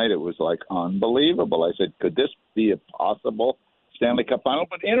last night. It was unbelievable. I said, could this be a possible Stanley Cup final?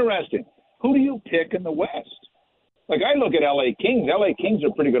 But interesting. Who do you pick in the West? I look at L.A. Kings. L.A. Kings are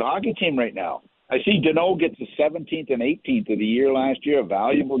a pretty good hockey team right now. I see Deneau gets the 17th and 18th of the year last year, a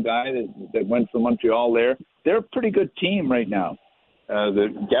valuable guy that went from Montreal there. They're a pretty good team right now.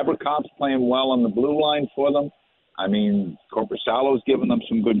 The Gavrikop's playing well on the blue line for them. I mean, Korpisalo's giving them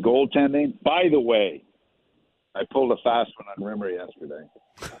some good goaltending. By the way, I pulled a fast one on Rimmer yesterday.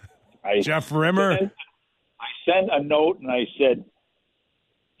 Jeff Rimmer? I sent a note and I said,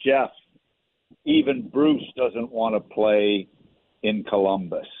 Jeff, even Bruce doesn't want to play in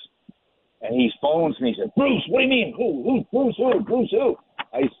Columbus. And he phones me. He said, Bruce, what do you mean? Who? Bruce who?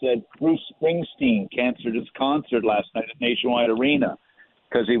 I said, Bruce Springsteen canceled his concert last night at Nationwide Arena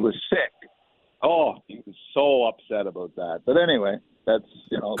because he was sick. Oh, he was so upset about that. But anyway, that's,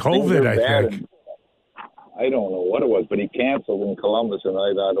 COVID, I think. I don't know what it was, but he canceled in Columbus, and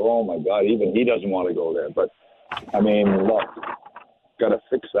I thought, oh, my God, even he doesn't want to go there. But, I mean, look, got to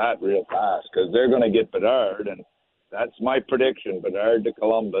fix that real fast because they're going to get Bedard, and that's my prediction, Bedard to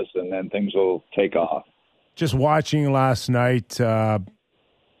Columbus, and then things will take off. Just watching last night, and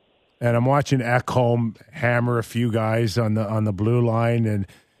I'm watching Ekholm hammer a few guys on the blue line, and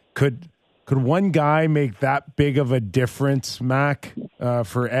could one guy make that big of a difference, Mac,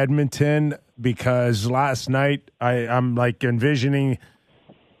 for Edmonton? Because last night I'm like envisioning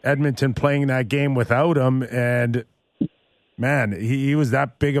Edmonton playing that game without him, and man, he was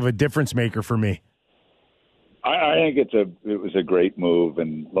that big of a difference maker for me. I think it was a great move,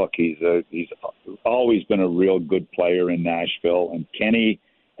 and look, he's always been a real good player in Nashville, and Kenny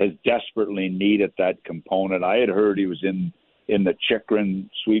has desperately needed that component. I had heard he was in the Chychrun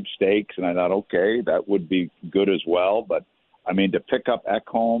sweepstakes, and I thought, okay, that would be good as well. But I mean, to pick up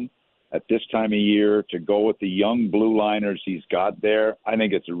Ekholm at this time of year, to go with the young blue liners he's got there, I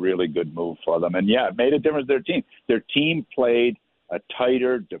think it's a really good move for them. And yeah, it made a difference to their team. Their team played a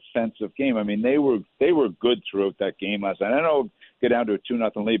tighter defensive game. I mean, they were good throughout that game last night. I know get down to a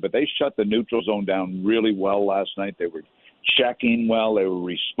 2-0 lead, but they shut the neutral zone down really well last night. They were checking well. They were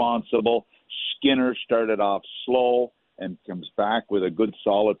responsible. Skinner started off slow and comes back with a good,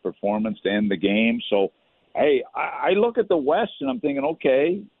 solid performance to end the game. So, hey, I look at the West and I'm thinking,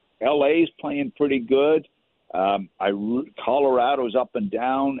 okay, LA's playing pretty good. Colorado's up and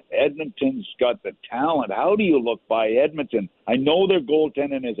down. Edmonton's got the talent. How do you look by Edmonton? I know their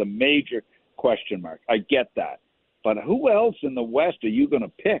goaltending is a major question mark. I get that. But who else in the West are you going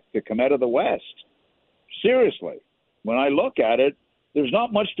to pick to come out of the West? Seriously. When I look at it, there's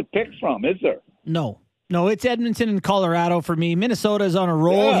not much to pick from, is there? No, it's Edmonton and Colorado for me. Minnesota is on a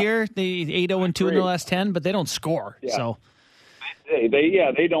roll here. They 8-0-2 in the last 10, but they don't score. Yeah. So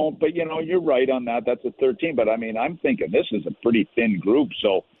they don't. But you're right on that. That's a 13. But I mean, I'm thinking this is a pretty thin group.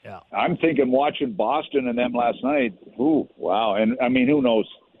 So I'm thinking watching Boston and them last night. Ooh, wow! And I mean, who knows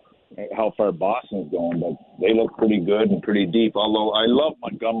how far Boston's going? But they look pretty good and pretty deep. Although I love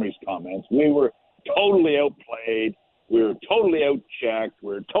Montgomery's comments. We were totally outplayed. We were totally outchecked.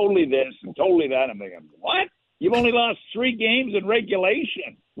 We were totally this and totally that. I'm thinking, what? You've only lost 3 games in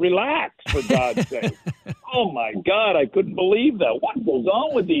regulation. Relax, for God's sake. Oh, my God, I couldn't believe that. What goes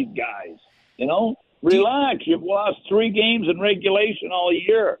on with these guys? Relax. You've lost 3 games in regulation all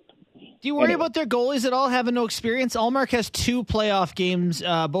year. Do you worry about their goalies at all, having no experience? Allmark has 2 playoff games,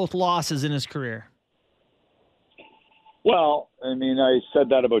 both losses in his career. Well, I mean, I said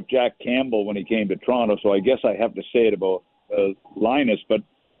that about Jack Campbell when he came to Toronto, so I guess I have to say it about Linus. But,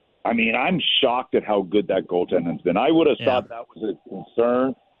 I mean, I'm shocked at how good that goaltending's been. I would have thought that was a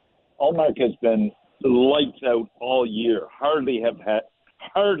concern. Allmark has been lights out all year. Hardly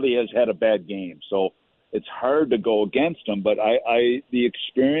has had a bad game. So it's hard to go against him. But the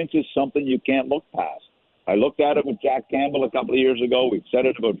experience is something you can't look past. I looked at it with Jack Campbell a couple of years ago. We've said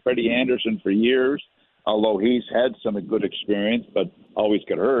it about Freddie Anderson for years, although he's had some good experience, but always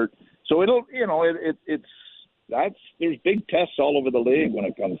got hurt. So there's big tests all over the league when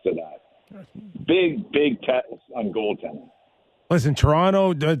it comes to that. Big tests on goaltending. Listen,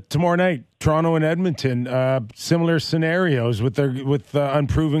 Toronto tomorrow night. Toronto and Edmonton, similar scenarios with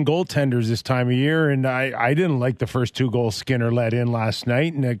unproven goaltenders this time of year. And I didn't like the first 2 goals Skinner let in last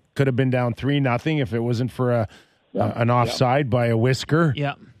night, and it could have been down 3-0 if it wasn't for an offside by a whisker.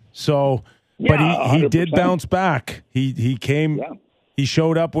 Yeah. So, but he did bounce back. He came. Yeah. He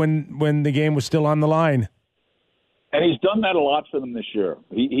showed up when the game was still on the line. And he's done that a lot for them this year.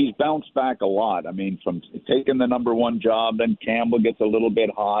 He's bounced back a lot. I mean, from taking the number 1 job, then Campbell gets a little bit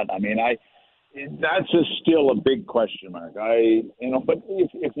hot. I mean, that's still a big question mark. But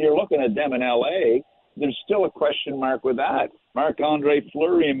if you're looking at them in LA, there's still a question mark with that. Marc-Andre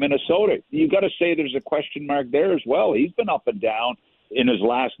Fleury in Minnesota, you got to say there's a question mark there as well. He's been up and down in his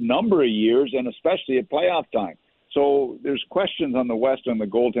last number of years, and especially at playoff time. So there's questions on the West and the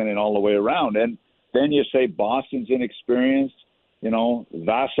goaltending all the way around. And then you say Boston's inexperienced.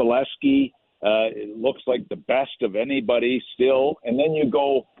 Vasilevsky looks like the best of anybody still. And then you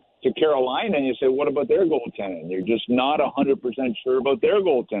go to Carolina and you say, what about their goaltending? You're just not 100% sure about their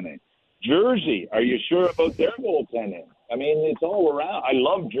goaltending. Jersey, are you sure about their goaltending? I mean, it's all around. I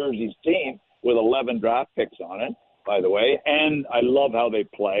love Jersey's team with 11 draft picks on it, by the way, and I love how they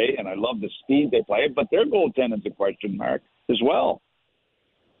play, and I love the speed they play, but their goaltending's a question mark as well.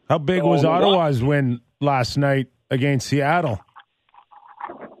 How big was Ottawa's win last night against Seattle?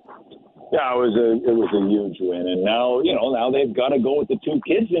 Yeah, it was a huge win, and now they've got to go with the two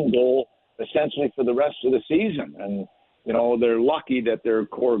kids in goal essentially for the rest of the season, and they're lucky that their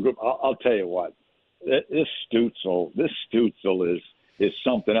core group. I'll tell you what, this Stützle is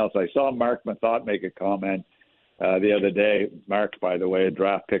something else. I saw Mark Mathot make a comment the other day. Mark, by the way, a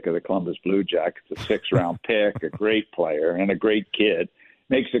draft pick of the Columbus Blue Jackets, a 6th-round pick, a great player and a great kid,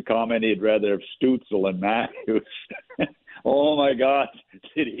 makes a comment he'd rather have Stützle and Matthews. Oh, my God,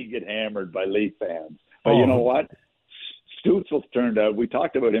 did he get hammered by Leaf fans. But you know what? Stützle's turned out, we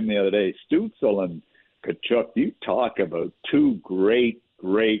talked about him the other day, Stützle and Tkachuk, you talk about two great,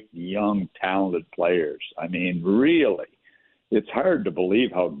 young, talented players. I mean, really, it's hard to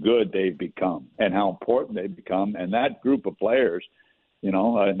believe how good they've become and how important they've become. And that group of players,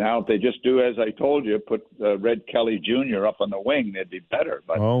 now if they just do as I told you, put Red Kelly Jr. up on the wing, they'd be better.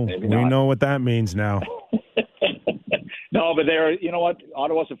 But maybe not. We know what that means now. No, but you know what?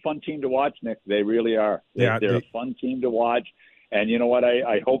 Ottawa's a fun team to watch, Nick. They really are. They're a fun team to watch. And you know what?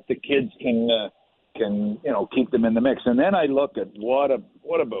 I hope the kids can keep them in the mix. And then I look at what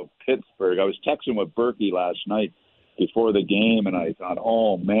about Pittsburgh? I was texting with Berkey last night before the game, and I thought,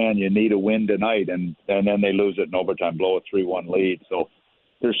 oh, man, you need a win tonight. And then they lose it in overtime, blow a 3-1 lead. So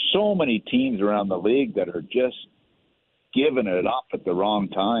there's so many teams around the league that are just giving it up at the wrong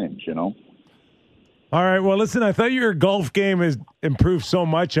times, All right, well, listen, I thought your golf game has improved so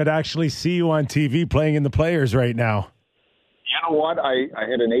much I'd actually see you on TV playing in the Players right now. You know what? I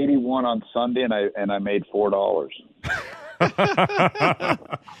had an 81 on Sunday, and I made $4.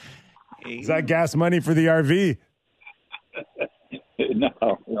 Is that gas money for the RV?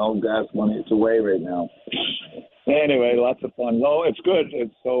 No gas money. It's away right now. Anyway, lots of fun. No, it's good.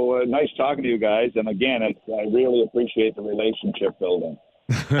 It's so nice talking to you guys. And again, I really appreciate the relationship building.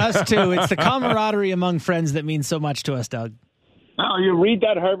 Us too. It's the camaraderie among friends that means so much to us, Doug. Now, you read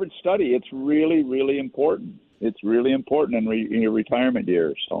that Harvard study. It's really, really important. It's really important in your retirement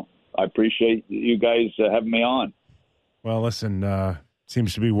years. So I appreciate you guys having me on. Well, listen,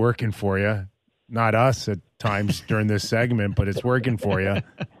 seems to be working for you. Not us at times during this segment, but it's working for you.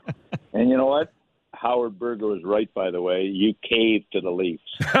 And you know what? Howard Berger was right, by the way. You caved to the Leafs.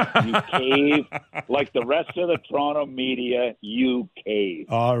 You caved. Like the rest of the Toronto media, you caved.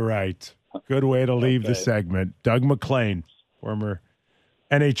 All right. Good way to leave the segment. Doug MacLean, former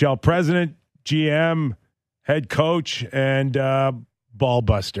NHL president, GM, head coach, and ball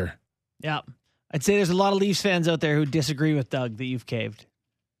buster. Yeah. I'd say there's a lot of Leafs fans out there who disagree with Doug that you've caved.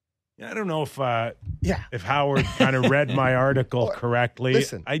 I don't know if Howard kind of read my article correctly.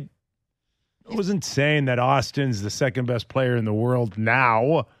 Listen. I wasn't saying that Austin's the second best player in the world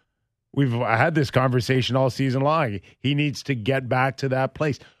now. I had this conversation all season long. He needs to get back to that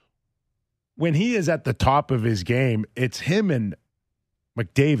place. When he is at the top of his game, it's him and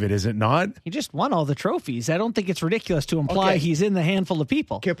McDavid, is it not? He just won all the trophies. I don't think it's ridiculous to imply he's in the handful of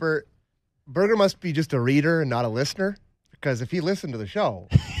people. Kipper, Berger must be just a reader and not a listener, because if he listened to the show,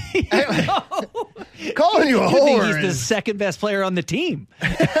 calling you a whore. He's the second best player on the team.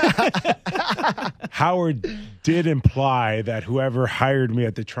 Howard did imply that whoever hired me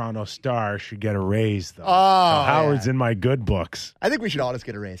at the Toronto Star should get a raise, though. Oh, so Howard's in my good books. I think we should all just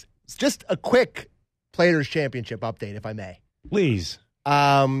get a raise. It's just a quick Players Championship update, if I may. Please.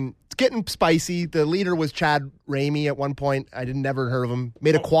 It's getting spicy. The leader was Chad Ramey at one point. I never heard of him.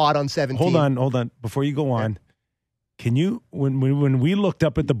 Made a quad on 17. Hold on. Before you go on, can you, when we looked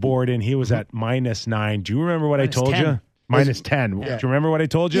up at the board and he was at -9, do you remember what I told you? -10. Yeah. Do you remember what I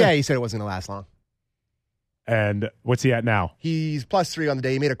told you? Yeah, he said it wasn't going to last long. And what's he at now? He's +3 on the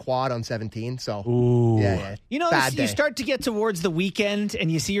day. He made a quad on 17. So, ooh. Yeah. You know, you start to get towards the weekend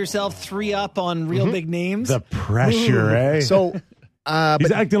and you see yourself 3 up on real big names. The pressure, eh? So,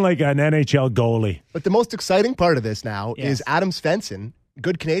 he's acting like an NHL goalie. But the most exciting part of this now is Adam Svensson,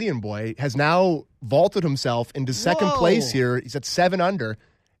 good Canadian boy, has now vaulted himself into second place here. He's at 7 under.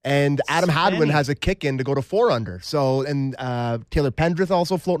 And Adam Hadwin has a kick in to go to 4 under. So, and Taylor Pendrith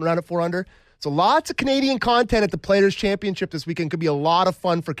also floating around at 4 under. So lots of Canadian content at the Players Championship this weekend. Could be a lot of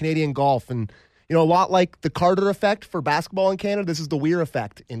fun for Canadian golf. And, a lot like the Carter effect for basketball in Canada. This is the Weir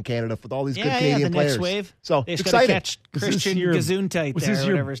effect in Canada with all these good Canadian the players. Next wave. So they it's just got to exciting. catch Christian Gesundheit there,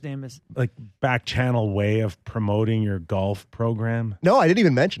 whatever his name is. Like back channel way of promoting your golf program? No, I didn't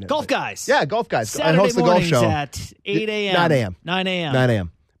even mention it. Golf Guys. Yeah, Golf Guys. Saturday I host the golf mornings show at 8 a.m. 9 a.m. 9 a.m. 9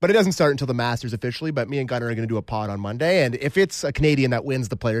 a.m. But it doesn't start until the Masters officially. But me and Gunnar are going to do a pod on Monday. And if it's a Canadian that wins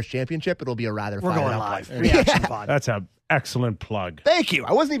the Players' Championship, it'll be a rather We're fired going up live. one. Reaction pod. That's an excellent plug. Thank you.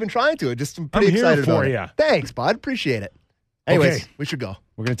 I wasn't even trying to. I'm pretty I'm here excited for about you. it. Thanks, bud. Appreciate it. Anyways, Okay. we should go.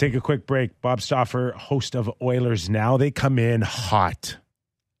 We're going to take a quick break. Bob Stauffer, host of Oilers Now. They come in hot.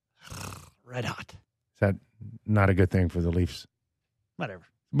 Red hot. Is that not a good thing for the Leafs? Whatever.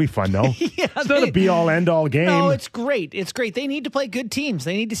 It'll be fun, though. Yeah, It's not a be-all, end-all game. No, it's great. It's great. They need to play good teams.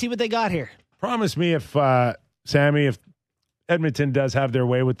 They need to see what they got here. Promise me if, Sammy, if Edmonton does have their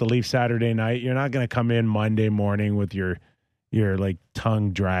way with the Leafs Saturday night, you're not going to come in Monday morning with your like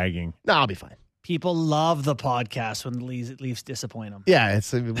tongue dragging. No, I'll be fine. People love the podcast when the Leafs disappoint them. Yeah,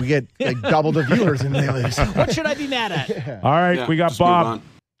 we get like double the viewers in the Oilers. What should I be mad at? All right, Yeah, we got just move Bob on.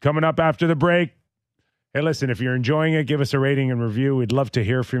 coming up after the break. Hey, listen, if you're enjoying it, give us a rating and review. We'd love to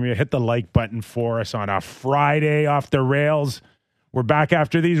hear from you. Hit the like button for us on a Friday off the rails. We're back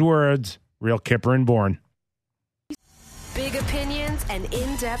after these words. Real Kipper and Bourne. Big opinions and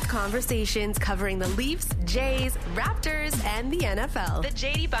in-depth conversations covering the Leafs, Jays, Raptors, and the NFL. The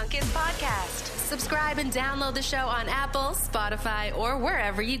JD Bunkis Podcast. Subscribe and download the show on Apple, Spotify, or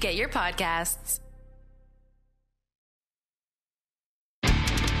wherever you get your podcasts.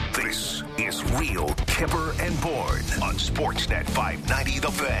 This is Real Kipper and Bourne on Sportsnet 590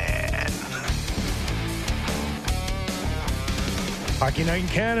 The Fan. Hockey Night in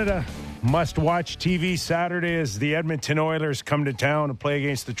Canada. Must-watch TV Saturday as the Edmonton Oilers come to town to play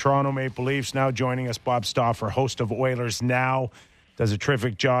against the Toronto Maple Leafs. Now joining us, Bob Stauffer, host of Oilers Now. Does a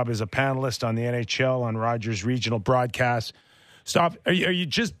terrific job as a panelist on the NHL on Rogers Regional Broadcast. Stop. Are you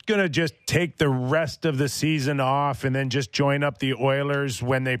just going to take the rest of the season off and then just join up the Oilers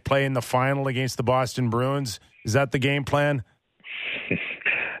when they play in the final against the Boston Bruins? Is that the game plan?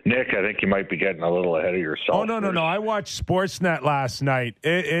 Nick, I think you might be getting a little ahead of yourself. Oh, no. I watched Sportsnet last night.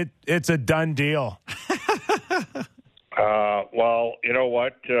 It's a done deal. Well, you know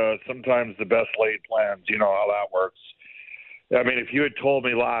what? Sometimes the best laid plans, you know how that works. I mean, if you had told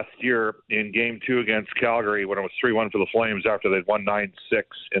me last year in Game 2 against Calgary when it was 3-1 for the Flames after they'd won 9-6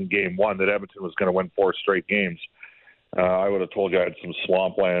 in Game 1 that Edmonton was going to win 4 straight games, I would have told you I had some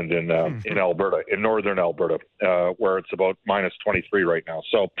swampland in Alberta, in northern Alberta, where it's about minus 23 right now.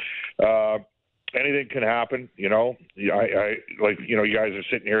 So anything can happen, you know. I like, you know, you guys are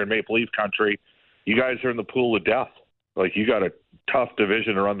sitting here in Maple Leaf country. You guys are in the pool of death. Like, you got a tough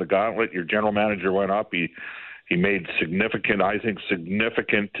division to run the gauntlet. Your general manager went up. He made significant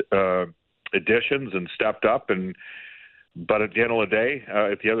additions and stepped up. But at the end of the day,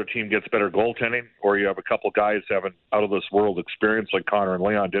 if the other team gets better goaltending, or you have a couple guys having out of this world experience like Connor and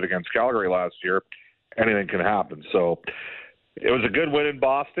Leon did against Calgary last year, anything can happen. So it was a good win in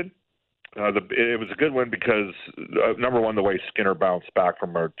Boston. It was a good win because, number one, the way Skinner bounced back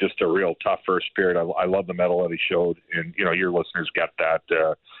from just a real tough first period. I love the medal that he showed, and you know, your listeners get that.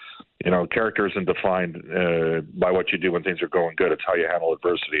 You know, character isn't defined by what you do when things are going good. It's how you handle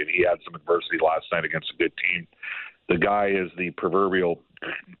adversity, and he had some adversity last night against a good team. The guy is the proverbial,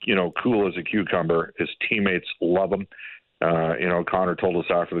 you know, cool as a cucumber. His teammates love him. You know, Connor told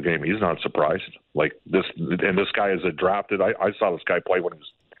us after the game he's not surprised. Like this, and this guy is a drafted. I saw this guy play when he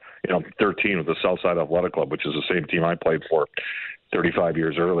was, you know, 13 with the Southside Athletic Club, which is the same team I played for 35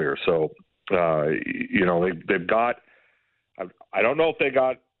 years earlier. So, you know, they've got. I don't know if they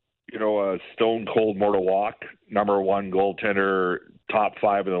got, you know, a stone cold mortal walk, number one goaltender, top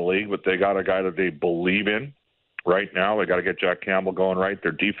 5 in the league, but they got a guy that they believe in. Right now, they got to get Jack Campbell going right.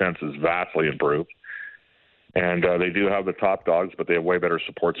 Their defense is vastly improved. And they do have the top dogs, but they have way better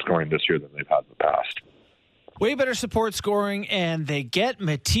support scoring this year than they've had in the past. Way better support scoring, and they get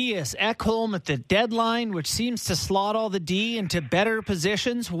Matthias Ekholm at the deadline, which seems to slot all the D into better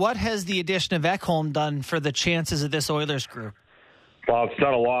positions. What has the addition of Ekholm done for the chances of this Oilers group? Well, it's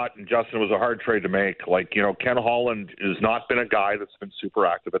done a lot, and Justin, it was a hard trade to make. Like, you know, Ken Holland has not been a guy that's been super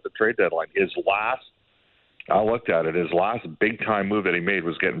active at the trade deadline. I looked at it. His last big-time move that he made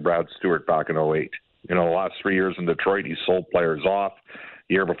was getting Brad Stewart back in 2008. You know, the last 3 years in Detroit, he sold players off.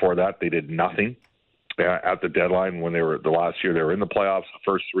 The year before that, they did nothing at the deadline. When the last year they were in the playoffs. The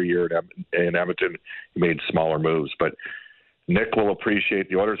first 3 years in Edmonton, he made smaller moves. But Nick will appreciate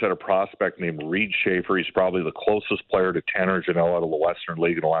the Oilers had a prospect named Reed Schaefer. He's probably the closest player to Tanner Janelle out of the Western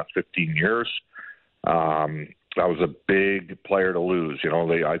League in the last 15 years. That was a big player to lose.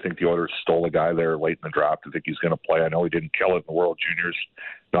 I think the Oilers stole a guy there late in the draft. I think he's going to play. I know he didn't kill it in the World Juniors,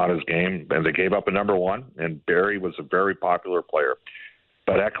 not his game. And they gave up a number one, and Barrie was a very popular player.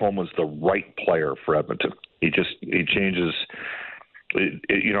 But Ekholm was the right player for Edmonton. He changes.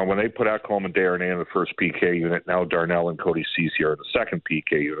 When they put Ekholm and Darnay in the first PK unit, now Darnell and Cody Ceci are in the second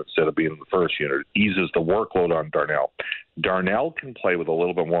PK unit instead of being in the first unit. It eases the workload on Darnell. Darnell can play with a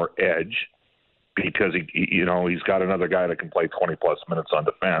little bit more edge because he's got another guy that can play 20-plus minutes on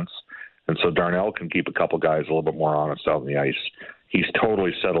defense, and so Darnell can keep a couple guys a little bit more honest out on the ice. He's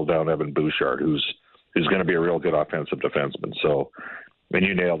totally settled down Evan Bouchard, who's going to be a real good offensive defenseman. So, and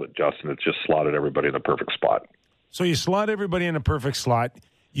you nailed it, Justin. It's just slotted everybody in the perfect spot. So you slot everybody in a perfect slot.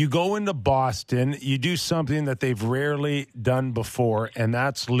 You go into Boston. You do something that they've rarely done before, and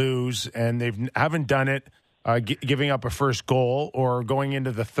that's lose. And they haven't done it giving up a first goal or going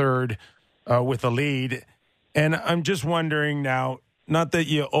into the third with a lead. And I'm just wondering now, not that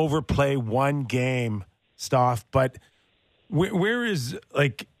you overplay one game, Stoff, but where does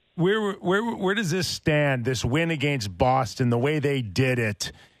this stand, this win against Boston, the way they did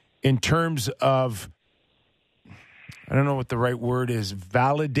it, in terms of, I don't know what the right word is,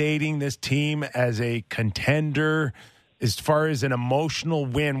 validating this team as a contender as far as an emotional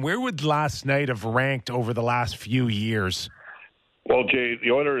win? Where would last night have ranked over the last few years? Well, Jay,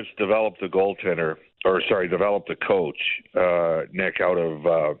 the Oilers developed a coach, Nick, out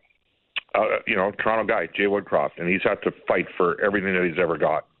of Toronto guy, Jay Woodcroft, and he's had to fight for everything that he's ever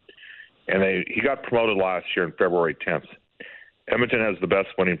got. And he got promoted last year on February 10th. Edmonton has the best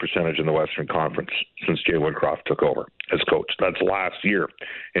winning percentage in the Western Conference since Jay Woodcroft took over as coach. That's last year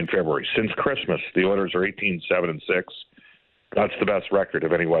in February. Since Christmas, the Oilers are 18-7-6. That's the best record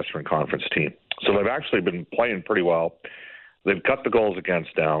of any Western Conference team. So they've actually been playing pretty well. They've cut the goals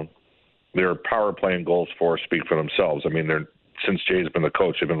against down. Their power play and goals for speak for themselves. I mean, since Jay's been the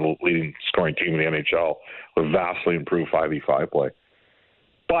coach, they've been the leading scoring team in the NHL with vastly improved 5v5 play.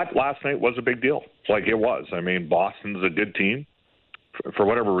 But last night was a big deal. Like it was. I mean, Boston's a good team. For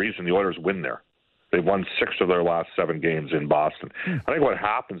whatever reason, the Oilers win there. They've won 6 of their last 7 games in Boston. I think what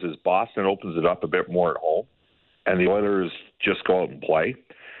happens is Boston opens it up a bit more at home, and the Oilers just go out and play.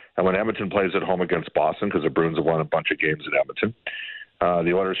 And when Edmonton plays at home against Boston, because the Bruins have won a bunch of games at Edmonton,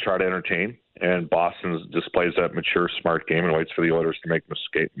 the Oilers try to entertain, and Boston displays that mature, smart game and waits for the Oilers to make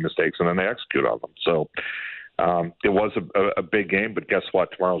mistakes, and then they execute on them. So it was a big game, but guess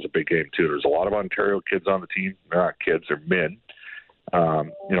what? Tomorrow's a big game, too. There's a lot of Ontario kids on the team. They're not kids, they're men.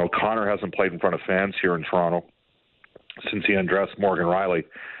 Connor hasn't played in front of fans here in Toronto since he undressed Morgan Riley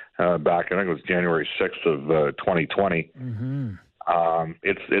back, I think it was January 6th of 2020. Mm-hmm.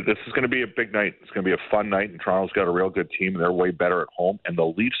 This is going to be a big night. It's going to be a fun night, and Toronto's got a real good team. They're way better at home, and the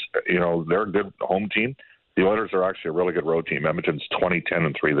Leafs, they're a good home team. The Oilers are actually a really good road team. Edmonton's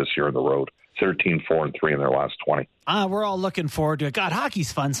 20-10-3 this year on the road. 13-4-3 in their last 20. We're all looking forward to it. God,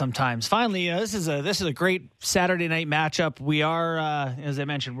 hockey's fun sometimes. Finally, this is a great Saturday night matchup. We are, as I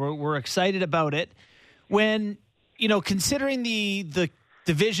mentioned, we're excited about it. When considering the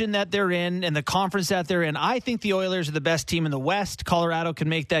division that they're in and the conference that they're in, I think the Oilers are the best team in the West. Colorado can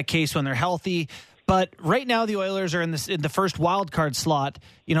make that case when they're healthy. But right now, the Oilers are in the first wild card slot,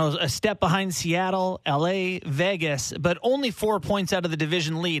 a step behind Seattle, LA, Vegas, but only 4 points out of the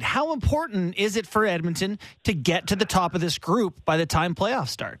division lead. How important is it for Edmonton to get to the top of this group by the time playoffs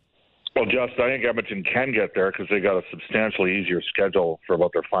start? Well, Justin, I think Edmonton can get there because they got a substantially easier schedule for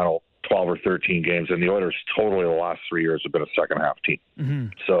about their final 12 or 13 games, and the Oilers totally the last 3 years have been a second-half team. Mm-hmm.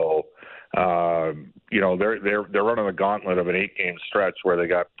 So, they're running the gauntlet of an 8-game stretch where they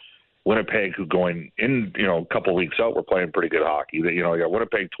got Winnipeg, who going in, a couple of weeks out, we're playing pretty good hockey. They got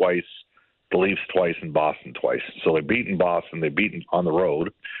Winnipeg twice, the Leafs twice, and Boston twice. So they've beaten Boston. They've beaten on the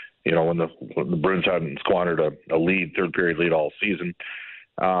road, when the Bruins hadn't squandered a third period lead all season.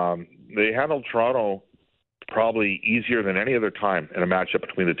 They handled Toronto probably easier than any other time in a matchup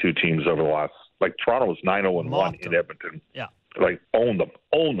between the two teams over the last, Toronto was 9-0-1 in Edmonton. Yeah. Owned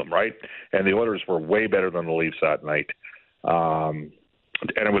them, right? And the Oilers were way better than the Leafs that night.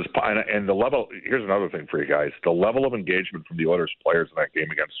 And it was, and the level. Here's another thing for you guys: the level of engagement from the Oilers players in that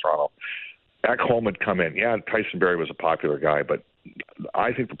game against Toronto. Ekholm had come in. Yeah, Tyson Barrie was a popular guy, but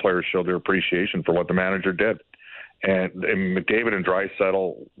I think the players showed their appreciation for what the manager did. And McDavid and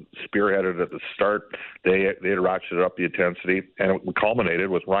Draisaitl spearheaded at the start. They had ratcheted up the intensity, and it culminated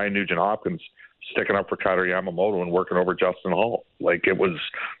with Ryan Nugent-Hopkins sticking up for Kailer Yamamoto and working over Justin Hall.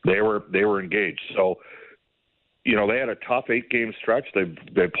 They were engaged. So they had a tough 8-game stretch.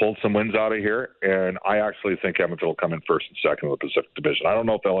 They pulled some wins out of here, and I actually think Edmonton will come in first and second in the Pacific Division. I don't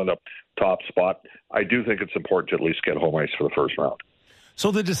know if they'll end up top spot. I do think it's important to at least get home ice for the first round. So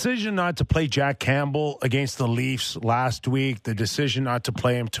the decision not to play Jack Campbell against the Leafs last week, the decision not to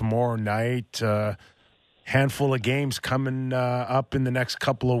play him tomorrow night, handful of games coming up in the next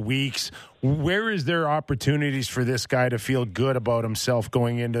couple of weeks. Where is there opportunities for this guy to feel good about himself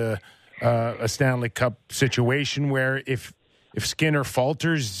going into a Stanley Cup situation where if Skinner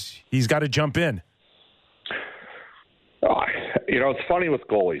falters, he's got to jump in? It's funny with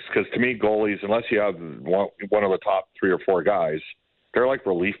goalies because to me, goalies, unless you have one of the top 3 or 4 guys, they're like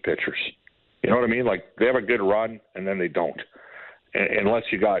relief pitchers. You know what I mean? Like they have a good run and then they don't. Unless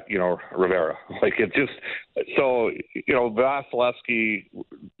you got, Rivera. Like it just so, Vasilevsky,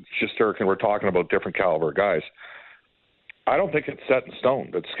 Shesterkin, we're talking about different caliber guys. I don't think it's set in stone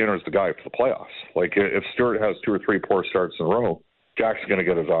that Skinner's the guy for the playoffs. Like if Stewart has 2 or 3 poor starts in a row, Jack's going to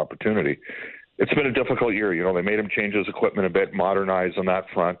get his opportunity. It's been a difficult year. They made him change his equipment a bit, modernize on that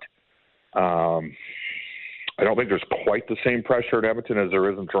front. I don't think there's quite the same pressure at Edmonton as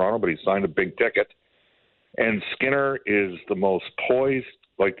there is in Toronto, but he signed a big ticket. And Skinner is the most poised,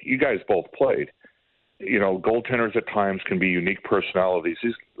 like you guys both played. Goaltenders at times can be unique personalities.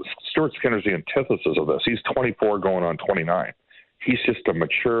 Stuart Skinner's the antithesis of this. He's 24 going on 29. He's just a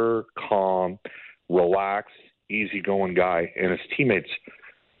mature, calm, relaxed, easygoing guy. And his teammates,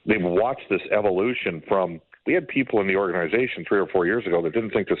 they've watched this evolution from – we had people in the organization 3 or 4 years ago that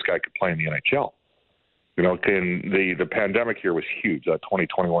didn't think this guy could play in the NHL. The pandemic here was huge, that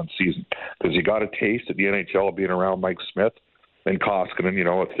 2021 season, because you got a taste at the NHL of being around Mike Smith and Koskinen,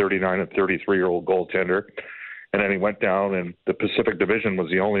 a 39 and 33-year-old goaltender. And then he went down, and the Pacific Division was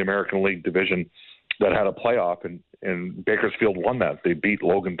the only American League division that had a playoff, and Bakersfield won that. They beat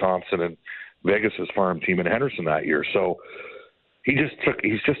Logan Thompson and Vegas's farm team in Henderson that year. So he's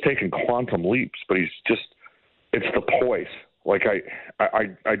just taken quantum leaps, but it's the poise. Like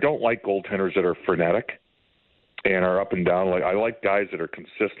I don't like goaltenders that are frenetic and are up and down. Like I like guys that are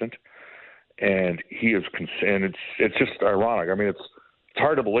consistent, and he is. And it's just ironic. I mean, it's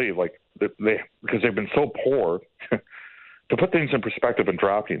hard to believe, like because they've been so poor. To put things in perspective in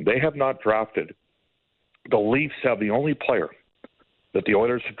drafting, they have not drafted. The Leafs have the only player that the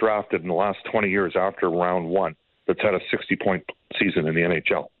Oilers have drafted in the last 20 years after round 1 that's had a 60-point season in the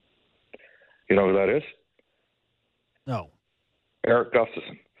NHL. You know who that is? No. Eric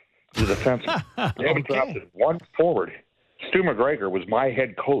Gustafson, the defenseman. They haven't drafted one forward. Stu McGregor was my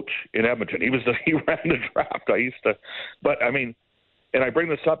head coach in Edmonton. He ran the draft. And I bring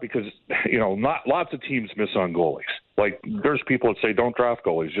this up because, not lots of teams miss on goalies. Like there's people that say don't draft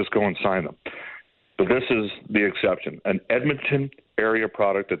goalies, just go and sign them. But this is the exception. An Edmonton area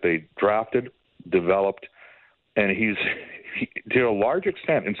product that they drafted, developed, and he, to a large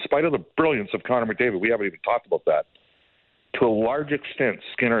extent, in spite of the brilliance of Connor McDavid, we haven't even talked about that. To a large extent,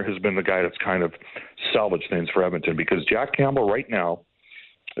 Skinner has been the guy that's kind of salvaged things for Edmonton because Jack Campbell right now,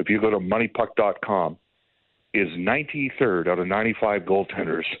 if you go to moneypuck.com, is 93rd out of 95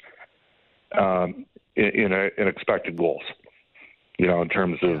 goaltenders in expected goals, in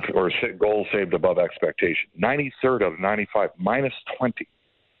terms of or goals saved above expectation. 93rd out of 95, minus 20.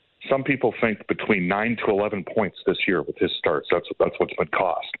 Some people think between 9 to 11 points this year with his starts. That's what's been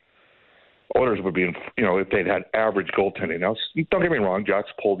cost. Oilers would be, if they'd had average goaltending. Now, don't get me wrong,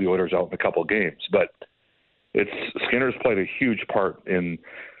 Jack's pulled the Oilers out in a couple of games, but Skinner's played a huge part in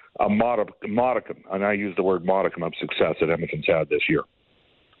a modicum, and I use the word modicum of success that Edmonton's had this year.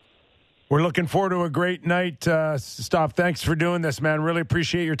 We're looking forward to a great night. Stoff, thanks for doing this, man. Really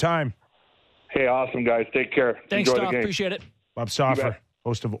appreciate your time. Hey, awesome, guys. Take care. Thanks, Enjoy Stoff. the game. Appreciate it. Bob Stauffer,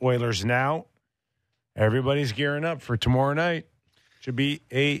 host of Oilers Now. Everybody's gearing up for tomorrow night. Should be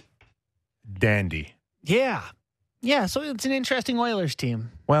a dandy. Yeah. So it's an interesting Oilers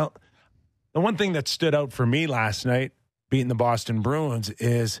team. Well, the one thing that stood out for me last night, beating the Boston Bruins,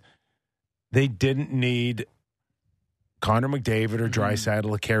 is they didn't need Connor McDavid or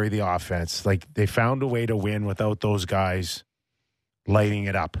Draisaitl to carry the offense. Like, they found a way to win without those guys lighting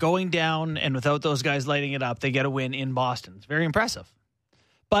it up. Going down, and without those guys lighting it up, they get a win in Boston. It's very impressive.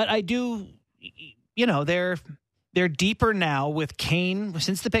 But I do, they're deeper now with Kane.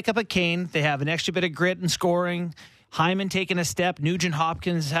 Since the pickup of Kane, they have an extra bit of grit and scoring. Hyman taking a step. Nugent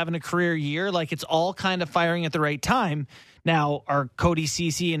Hopkins having a career year. Like, it's all kind of firing at the right time. Now, are Cody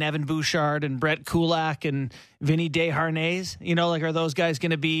Ceci and Evan Bouchard and Brett Kulak and Vinny Desharnais, are those guys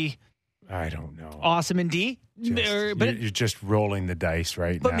going to be, I don't know, awesome in D? You're just rolling the dice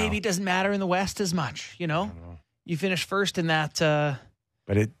right now. But maybe it doesn't matter in the West as much, You finish first in that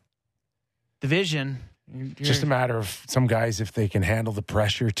division. Just a matter of some guys, if they can handle the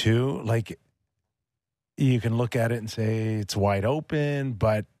pressure too. Like, you can look at it and say it's wide open,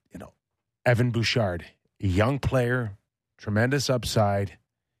 but, Evan Bouchard, a young player, tremendous upside.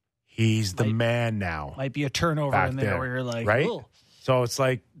 He's the man now. Might be a turnover in there where you're like, right? Ooh. So it's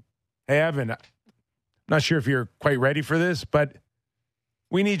like, hey, Evan, not sure if you're quite ready for this, but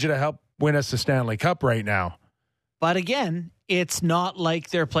we need you to help win us the Stanley Cup right now. But again, it's not like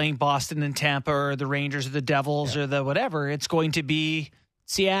they're playing Boston and Tampa or the Rangers or the Devils or the whatever. It's going to be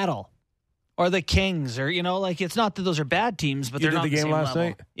Seattle or the Kings or, it's not that those are bad teams, but they're not the game same last level.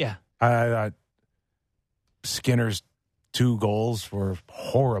 night? Yeah. I thought Skinner's 2 goals were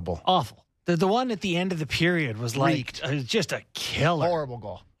horrible. Awful. The one at the end of the period was just a killer. Horrible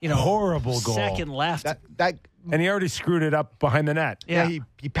goal. Horrible goal. Second left. And he already screwed it up behind the net. Yeah,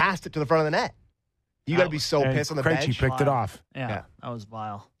 he passed it to the front of the net. You got to be so pissed on the bench. Krejci picked it off. Yeah, that was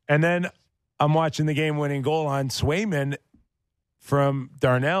vile. And then I'm watching the game-winning goal on Swayman from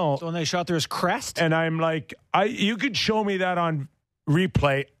Darnell. So when they shot through his crest? And I'm like, you could show me that on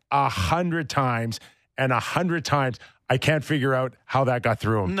replay 100 times, and 100 times I can't figure out how that got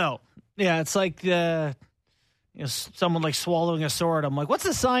through him. No. Yeah, it's like someone like swallowing a sword. I'm like, what's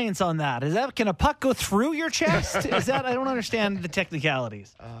the science on that? Can a puck go through your chest? I don't understand the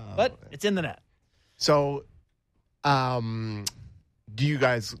technicalities. But it's in the net. So, do you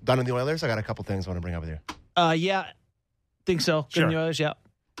guys done in the Oilers? I got a couple things I want to bring up with you. Yeah, think so. Sure. In the Oilers, yeah.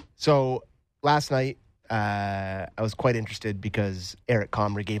 So last night, I was quite interested because Eric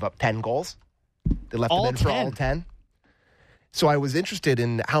Comrie gave up 10 goals. They left him in for all 10. So I was interested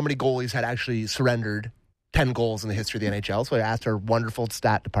in how many goalies had actually surrendered 10 goals in the history of the NHL. So I asked our wonderful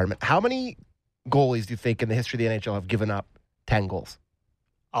stat department, how many goalies do you think in the history of the NHL have given up 10 goals?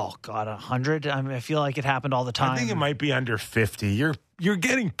 Oh, God, 100? I mean, I feel like it happened all the time. I think it might be under 50. You're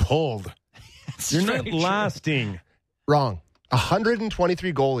getting pulled. You're not lasting. Wrong.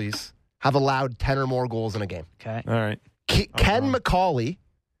 123 goalies have allowed 10 or more goals in a game. Okay. All right. Ken McCauley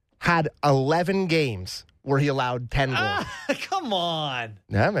had 11 games where he allowed 10 goals. Come on.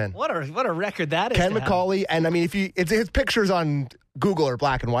 Yeah, man. What a record that is. Ken McCauley, and I mean, his pictures on Google are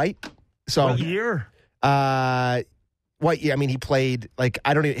black and white. So what year? What year? I mean, he played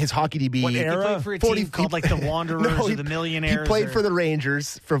his hockey DB. What era? He played for a team called like the Wanderers or the Millionaires. He played for the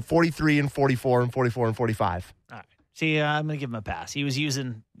Rangers from 43 and 44 and 44 and 45. All right. See, I'm going to give him a pass. He was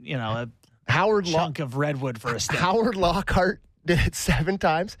using, a Howard chunk of redwood for a step. Howard Lockhart did it 7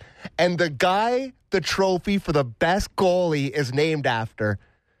 times. And the guy the trophy for the best goalie is named after,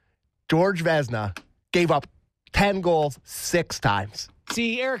 George Vezina, gave up 10 goals 6 times.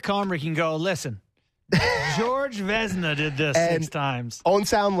 See, Eric Comrie can go, listen, George Vezina did this 6 times. Owen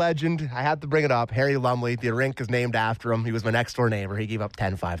Sound legend, I had to bring it up, Harry Lumley, the rink is named after him. He was my next door neighbor. He gave up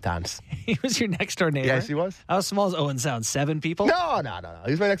 10 5 times. He was your next door neighbor? Yes, he was. How small is Owen Sound? 7 people? No.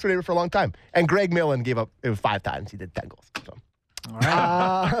 He was my next door neighbor for a long time. And Greg Millen gave up 5 times. He did 10 goals. So. All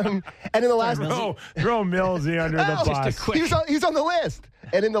right. And in the last... Throw Millsy under the bus. He's on the list.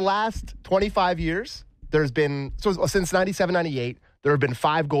 And in the last 25 years, there's been... So since 97-98, there have been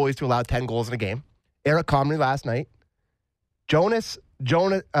 5 goalies to allow 10 goals in a game. Eric Comrie last night. Jonas,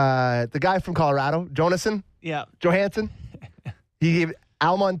 the guy from Colorado, Johansson. He gave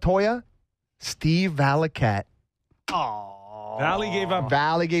Al Montoya, Steve Valiquette. Oh, Valley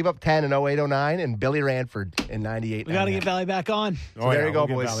gave up 10 in 08-09, and Billy Ranford in 98. We got to get Valley back on. So there you go,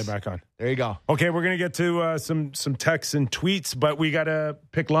 boys. Valley back on. There you go. Okay, we're gonna get to some texts and tweets, but we got to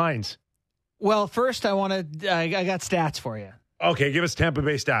pick lines. Well, first I got stats for you. Okay, give us Tampa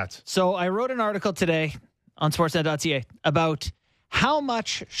Bay stats. So I wrote an article today on sportsnet.ca about how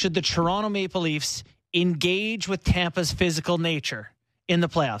much should the Toronto Maple Leafs engage with Tampa's physical nature in the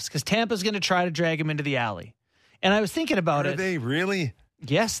playoffs, because Tampa's going to try to drag him into the alley. And I was thinking about it. Are they really?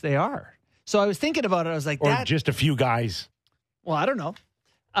 Yes, they are. So I was thinking about it. I was like, or just a few guys. Well, I don't know.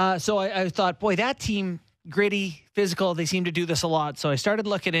 So I thought, boy, that team, gritty, physical, they seem to do this a lot. So I started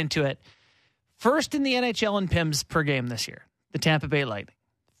looking into it. First in the NHL in PIMS per game this year, the Tampa Bay Lightning.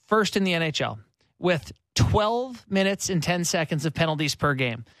 First in the NHL with 12 minutes and 10 seconds of penalties per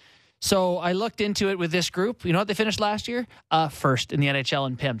game. So I looked into it with this group. You know what they finished last year? First in the NHL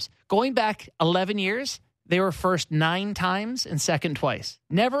in PIMS. Going back 11 years, they were first 9 times and second twice.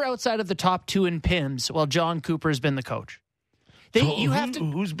 Never outside of the top 2 in PIMS while John Cooper has been the coach.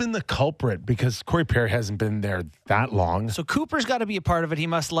 Who's been the culprit? Because Corey Perry hasn't been there that long. So Cooper's got to be a part of it. He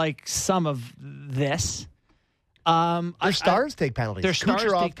must like some of this. Their stars take penalties.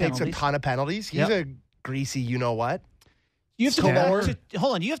 Kucherov takes a ton of penalties. He's a greasy you-know-what. You have to go back to,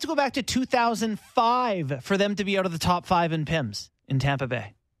 hold on. You have to go back to 2005 for them to be out of the top 5 in PIMS in Tampa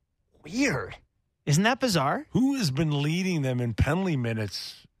Bay. Weird. Isn't that bizarre? Who has been leading them in penalty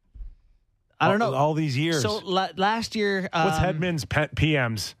minutes? I don't know. All these years. So last year, what's Hedman's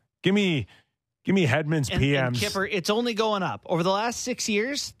PMs? Give me Hedman's PMs. And Kipper, it's only going up. Over the last 6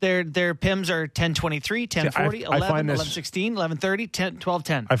 years, their PIMs are 10-23, 10-40, 11, 11-16, 11-30, 10,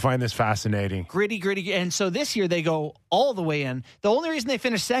 12-10. I find this fascinating. Gritty. And so this year they go all the way in. The only reason they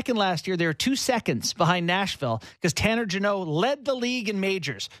finished second last year, they were 2 seconds behind Nashville because Tanner Jeannot led the league in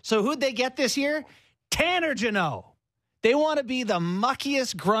majors. So who'd they get this year? Tanner Jeannot. They want to be the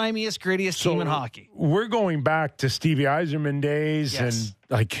muckiest, grimiest, grittiest team in hockey. We're going back to Stevie Yzerman days, and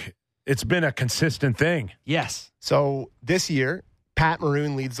it's been a consistent thing. Yes. So this year, Pat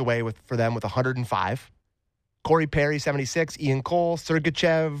Maroon leads the way for them with 105. Corey Perry, 76. Ian Cole,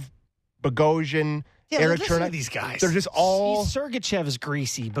 Sergachev, Bogosian, Eric Chernak. These guys. They're just all... Sergachev is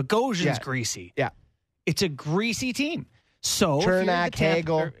greasy. Bogosian's greasy. Yeah. It's a greasy team. So Chernak,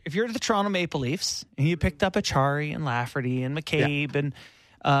 Hagel. If you're the Toronto Maple Leafs and you picked up Achari and Lafferty and McCabe and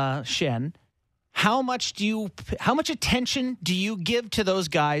Schenn, how much attention do you give to those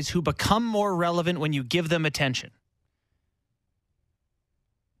guys who become more relevant when you give them attention?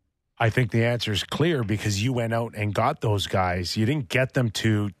 I think the answer is clear because you went out and got those guys. You didn't get them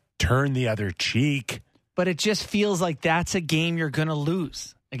to turn the other cheek. But it just feels like that's a game you're going to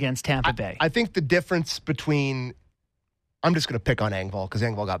lose against Tampa Bay. I think the difference between... I'm just going to pick on Engvall because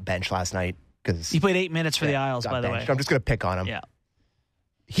Engvall got benched last night. He played 8 minutes for the Isles, by the way. I'm just going to pick on him. Yeah.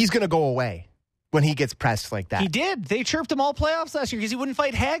 He's going to go away when he gets pressed like that. He did. They chirped him all playoffs last year because he wouldn't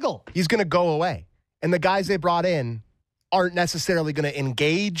fight Hagel. He's going to go away. And the guys they brought in aren't necessarily going to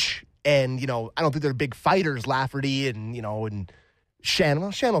engage. And, I don't think they're big fighters, Lafferty and Schenn. Well,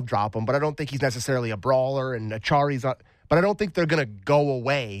 Schenn will drop him, but I don't think he's necessarily a brawler. And Achari's not. But I don't think they're going to go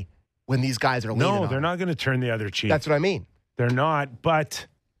away when these guys are leaning on. No, they're not going to turn the other cheek. That's what I mean. They're not, but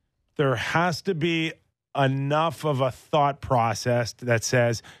there has to be enough of a thought process that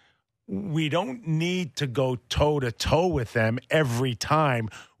says we don't need to go toe-to-toe with them every time.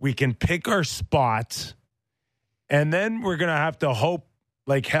 We can pick our spots, and then we're going to have to hope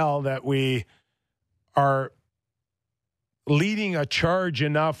like hell that we are leading a charge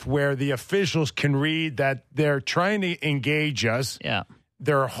enough where the officials can read that they're trying to engage us. Yeah.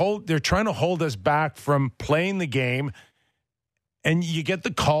 They're trying to hold us back from playing the game. And you get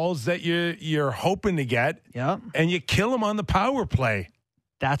the calls that you're hoping to get, and you kill them on the power play.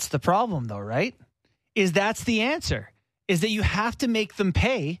 That's the problem, though, right? That's the answer, is that you have to make them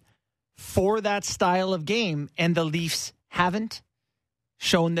pay for that style of game, and the Leafs haven't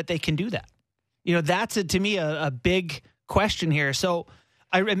shown that they can do that. That's, to me, a big question here. So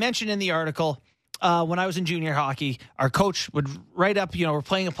I mentioned in the article, when I was in junior hockey, our coach would write up, we're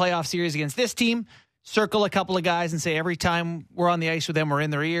playing a playoff series against this team, circle a couple of guys and say every time we're on the ice with them, we're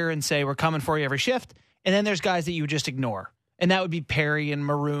in their ear and say we're coming for you every shift. And then there's guys that you would just ignore. And that would be Perry and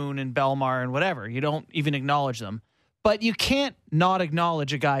Maroon and Belmar and whatever. You don't even acknowledge them. But you can't not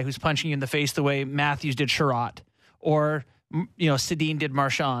acknowledge a guy who's punching you in the face the way Matthews did Sherratt or, Sedin did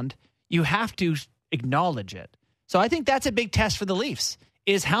Marchand. You have to acknowledge it. So I think that's a big test for the Leafs,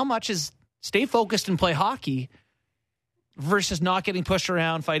 is how much is stay focused and play hockey versus not getting pushed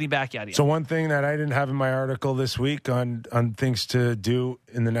around, fighting back. Yada, yada. So one thing that I didn't have in my article this week on things to do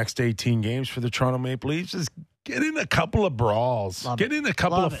in the next 18 games for the Toronto Maple Leafs is get in a couple of brawls. Get in a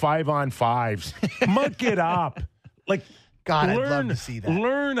couple of 5-on-5s. Muck it up. God, I'd love to see that.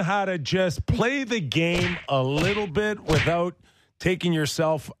 Learn how to just play the game a little bit without taking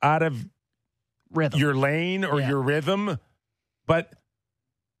yourself out of your lane or your rhythm, but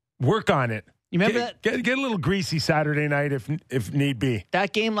work on it. You remember that? Get a little greasy Saturday night if need be.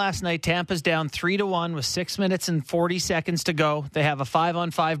 That game last night, Tampa's down 3-1 with 6 minutes and 40 seconds to go. They have a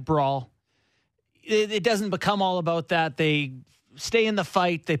 5-on-5 brawl. It doesn't become all about that. They stay in the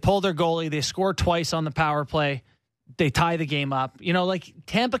fight. They pull their goalie. They score twice on the power play. They tie the game up.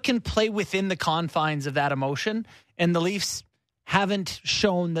 Tampa can play within the confines of that emotion, and the Leafs haven't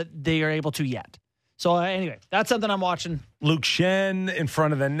shown that they are able to yet. So anyway, that's something I'm watching. Luke Schenn in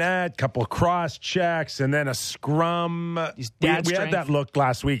front of the net, couple of cross checks, and then a scrum. We had that look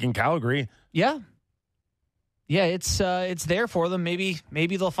last week in Calgary. Yeah, it's there for them. Maybe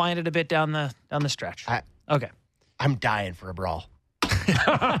they'll find it a bit down the stretch. Okay, I'm dying for a brawl.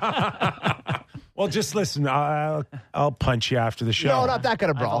 Well, just listen. I'll punch you after the show. No, not that kind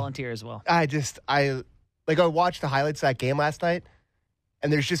of brawl. I volunteer as well. I watched the highlights of that game last night,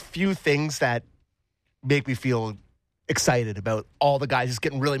 and there's just few things that make me feel excited about all the guys just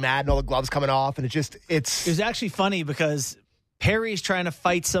getting really mad and all the gloves coming off. And it was actually funny because Perry's trying to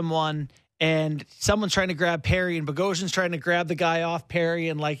fight someone and someone's trying to grab Perry, and Bogosian's trying to grab the guy off Perry,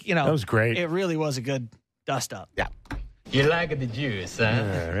 and like, you know, That was great. It really was a good dust up. Yeah. You like the juice, huh?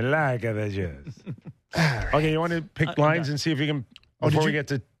 Yeah, we like the juice. Okay, you want to pick lines and see if you can, before we get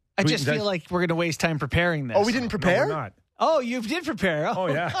to I tweet just and feel text? like we're going to waste time preparing this. Oh, we didn't No, prepare? we're not. Oh, you did prepare. Oh,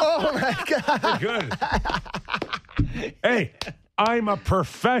 yeah. Oh, my God. Good. Hey, I'm a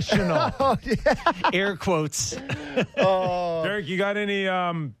professional. Oh, yeah. Air quotes. Derek, you got any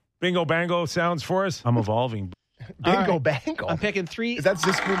bingo bango sounds for us? I'm evolving. Bingo right. bango. I'm picking three. Is that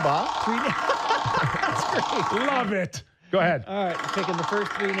Ziskoon Bob? Love it. Go ahead. All right, I'm picking the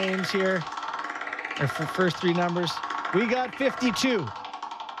first three names here, or first three numbers. We got 52.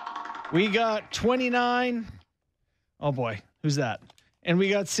 We got 29. Oh, boy. Who's that? And we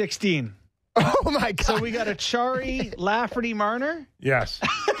got 16. Oh, my God. So we got Achari, Lafferty, Marner. Yes.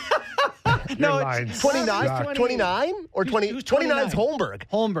 No, Your it's lines 29? suck. 29? Or 20? Who's 29 is Holmberg.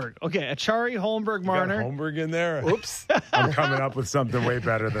 Holmberg. Okay, Achari, Holmberg, You got Marner. Holmberg in there? Oops. I'm coming up with something way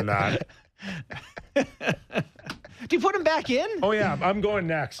better than that. Do you put him back in? Oh, yeah. I'm going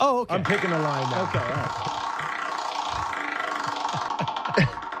next. Oh, okay. I'm picking a line now. Okay, all right.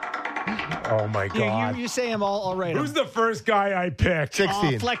 Oh, my God. You say him all right. Who's the first guy I picked?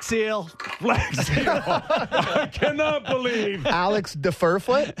 16. Flex Seal. I cannot believe Alex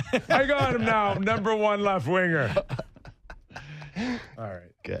DeFurfoot. I got him now. Number one left winger. All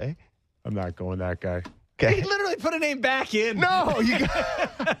right. Okay. I'm not going that guy. He Okay. literally put a name back in. No, you got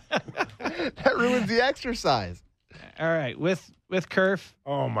that ruins the exercise. All right, with Kerf.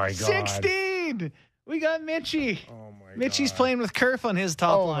 Oh, my God. 16. We got Mitchie. Oh, my Mitchie's God. playing with Kerf on his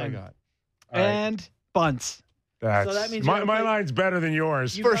top Oh, line. my God. All right. And Bunce. That's, So that means my you gotta play- line's better than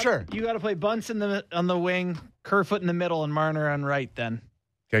yours. You For got- sure. You got to play Bunce on the wing, Kerfoot in the middle, and Marner on right then.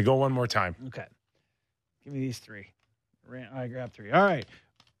 Okay, go one more time. Okay. Give me these three. I grabbed three. All right.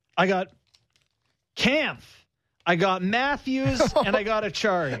 I got Kampf. I got Matthews, and I got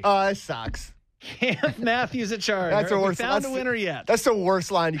Achari. Oh, that sucks. Kampf, Matthews, Achari. That's the Have we worst. found That's a winner yet? That's the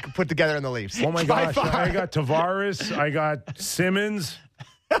worst line you could put together in the Leafs. Oh, my By gosh. far. I got Tavares. I got Simmons.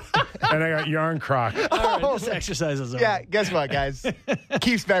 And I got Yarncroc. All right, this exercise is over. Yeah, guess what, guys?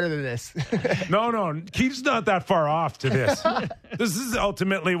 Keeps better than this. No. Keith's not that far off to this. This is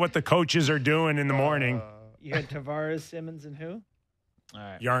ultimately what the coaches are doing in the morning. You had Tavares, Simmons, and who? All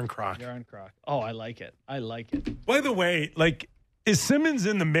right. Yarncroc. Yarncroc. Oh, I like it. I like it. By the way, like, is Simmons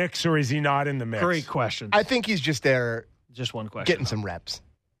in the mix or is he not in the mix? Great question. I think he's just there Just one question. getting some reps.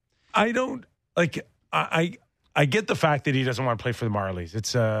 I don't like. I get the fact that he doesn't want to play for the Marlies.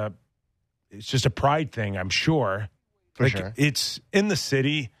 It's just a pride thing, I'm sure. For Like, sure. It's in the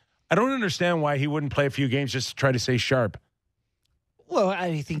city. I don't understand why he wouldn't play a few games just to try to stay sharp. Well,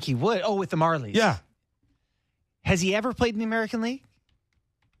 I think he would. Oh, with the Marlies. Yeah. Has he ever played in the American League?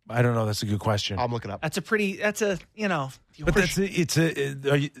 I don't know. That's a good question. I'm looking up. That's you know. But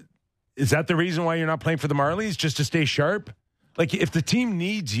is that the reason why you're not playing for the Marlies? Just to stay sharp? Like, if the team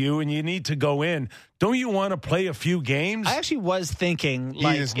needs you and you need to go in, don't you want to play a few games? I actually was thinking, He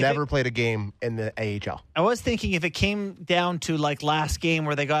like, has if never it- played a game in the AHL. I was thinking if it came down to like last game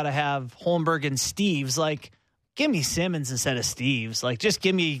where they got to have Holmberg and Steves, like, give me Simmons instead of Steves. Like, just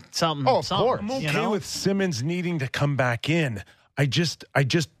give me something. Oh, of something, course. I'm okay you know? with Simmons needing to come back in. I just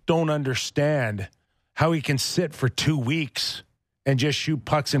don't understand how he can sit for 2 weeks and just shoot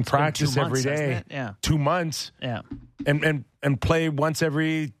pucks in practice 2 every months, hasn't day. it? Yeah. 2 months. Yeah. And play once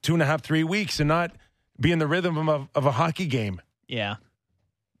every 2.5, 3 weeks and not be in the rhythm of a hockey game. Yeah.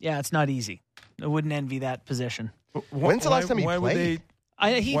 Yeah, it's not easy. I wouldn't envy that position. When's the last time he why would played?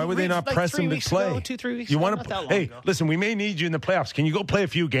 Why would they not like press 3 him to weeks play? Ago, 2-3 weeks You ago, want not to? that long Hey, ago. listen, we may need you in the playoffs. Can you go play a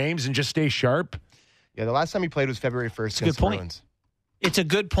few games and just stay sharp? Yeah, the last time he played was February 1st a good against the point. Bruins. It's a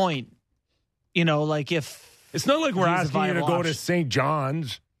good point. You know, like if It's not like we're He's a asking you to viable go to option. St.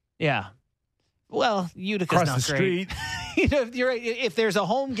 John's yeah. Well, Utica's across not the great. street. You know, you're right. If there's a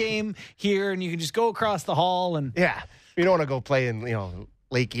home game here and you can just go across the hall and Yeah. You don't want to go play in,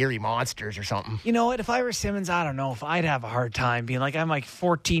 Lake Erie Monsters or something. you know what? If I were Simmons, I don't know if I'd have a hard time being like I'm like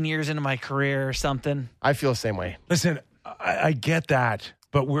 14 years into my career or something. I feel the same way. Listen, I get that,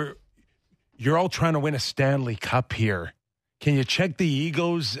 but you're all trying to win a Stanley Cup here. Can you check the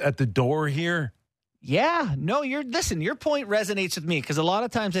egos at the door here? Yeah, no, your point resonates with me because a lot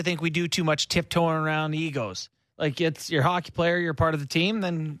of times I think we do too much tiptoeing around egos. Like it's your hockey player, you're part of the team,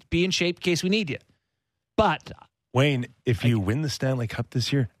 then be in shape in case we need you. But Wayne, if you win the Stanley Cup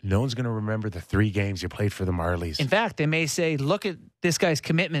this year, no one's going to remember the 3 games you played for the Marlies. in fact, they may say, look at this guy's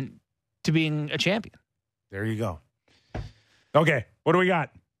commitment to being a champion. There you go. Okay, what do we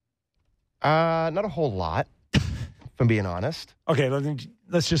got? Not a whole lot. I'm being honest. Okay,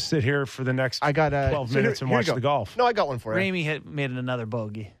 let's just sit here for the next 12 minutes and watch the golf. No, I got one for you. Ramey made another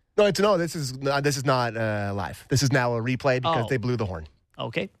bogey. No, this is not live. This is now a replay because they blew the horn.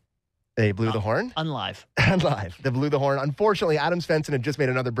 Okay. They blew the horn? Unlive. Unlive. They blew the horn. Unfortunately, Adam Svensson had just made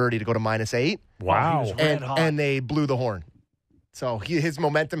another birdie to go to -8. Wow. He was red hot. And they blew the horn. So his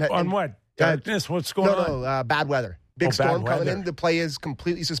momentum... On what? Darkness? What's going on? No, bad weather. Big storm coming in. The play is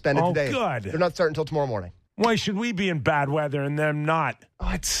completely suspended today. Oh, good. They're not starting until tomorrow morning. Why should we be in bad weather and them not?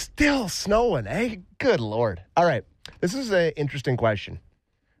 Oh, it's still snowing, eh? Good Lord. All right. This is an interesting question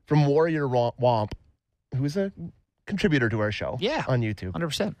from Warrior Womp, who is a contributor to our show on YouTube.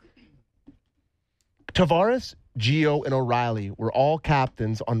 100%. Tavares, Gio, and O'Reilly were all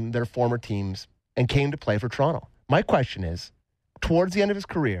captains on their former teams and came to play for Toronto. My question is, towards the end of his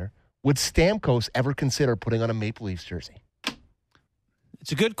career, would Stamkos ever consider putting on a Maple Leafs jersey?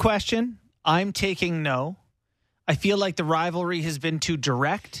 It's a good question. I'm taking no. I feel like the rivalry has been too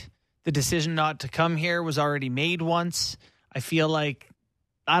direct. The decision not to come here was already made once. I feel like,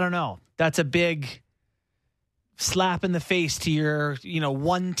 I don't know, that's a big slap in the face to your,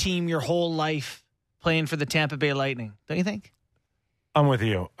 one team your whole life playing for the Tampa Bay Lightning. Don't you think? I'm with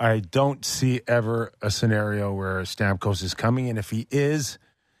you. I don't see ever a scenario where Stamkos is coming, and if he is,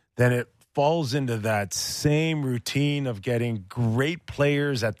 then it falls into that same routine of getting great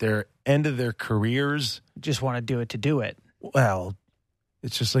players at their end of their careers. Just want to do it to do it. Well,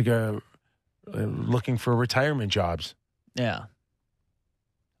 it's just like looking for retirement jobs. Yeah.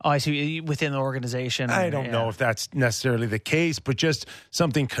 Oh, I see. Within the organization. I don't know if that's necessarily the case, but just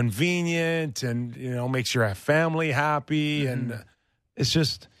something convenient and, makes your family happy. Mm-hmm. And it's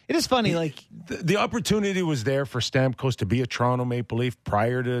just... It is funny, the opportunity was there for Stamkos to be a Toronto Maple Leaf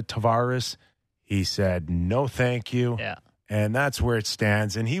prior to Tavares. He said, no, thank you. Yeah. And that's where it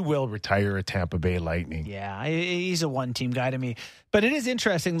stands. And he will retire at Tampa Bay Lightning. Yeah, he's a one-team guy to me. But it is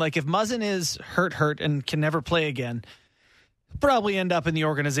interesting, if Muzzin is hurt and can never play again, probably end up in the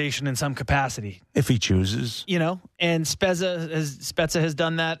organization in some capacity. If he chooses. And Spezza has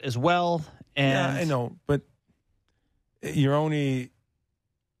done that as well. And yeah, I know. But you're only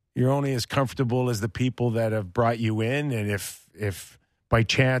as comfortable as the people that have brought you in. And if by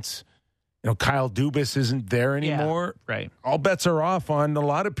chance, Kyle Dubas isn't there anymore, right? All bets are off on a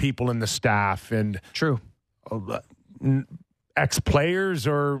lot of people in the staff and true ex-players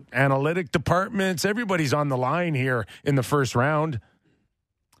or analytic departments. Everybody's on the line here in the first round.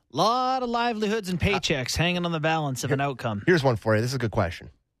 A lot of livelihoods and paychecks hanging on the balance of an outcome. Here's one for you. This is a good question.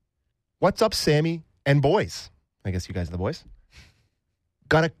 What's up, Sammy and boys? I guess you guys are the boys.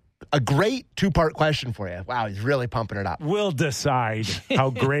 Got a great two-part question for you. Wow, he's really pumping it up. We'll decide how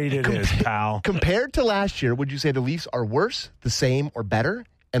great it is, pal. Compared to last year, would you say the Leafs are worse, the same, or better?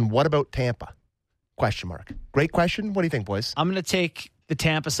 And what about Tampa? ? Great question. What do you think, boys? I'm going to take the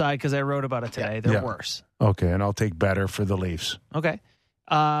Tampa side because I wrote about it today. They're worse. Okay, and I'll take better for the Leafs. Okay.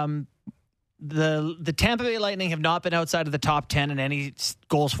 The Tampa Bay Lightning have not been outside of the top 10 in any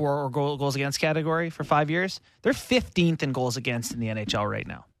goals for or goals against category for 5 years. They're 15th in goals against in the NHL right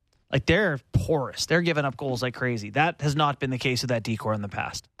now. They're porous. They're giving up goals like crazy. That has not been the case with that decor in the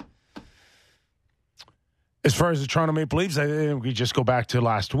past. As far as the Toronto Maple Leafs, I think we just go back to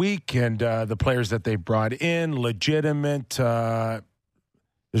last week and the players that they brought in, legitimate.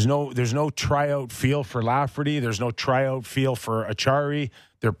 There's no tryout feel for Lafferty. There's no tryout feel for Achari.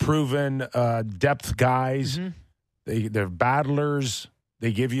 They're proven depth guys. Mm-hmm. They're battlers.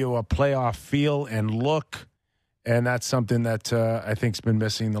 They give you a playoff feel and look. And that's something that I think has been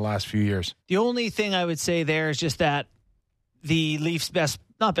missing the last few years. The only thing I would say there is just that the Leafs'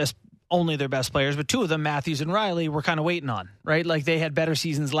 only their best players, but two of them, Matthews and Riley, we're kind of waiting on, right? They had better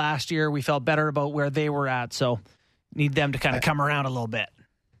seasons last year. We felt better about where they were at. So need them to kind of come around a little bit.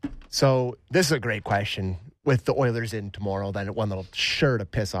 So this is a great question with the Oilers in tomorrow. Then one that'll sure to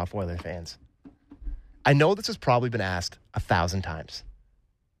piss off Oilers fans. I know this has probably been asked 1,000 times,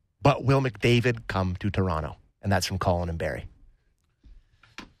 but will McDavid come to Toronto? And that's from Colin and Barry.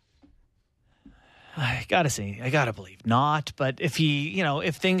 I gotta believe not. But if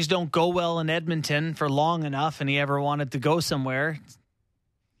if things don't go well in Edmonton for long enough and he ever wanted to go somewhere.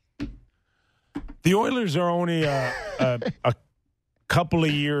 The Oilers are only a couple of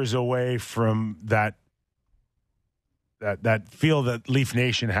years away from that feel that Leaf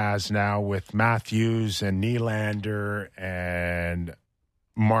Nation has now with Matthews and Nylander and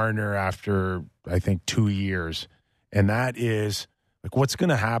Marner after, I think, 2 years. And that is what's going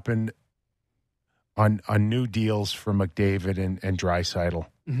to happen on new deals for McDavid and Draisaitl.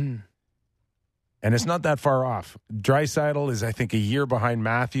 Mm-hmm. And it's not that far off. Draisaitl is, I think, a year behind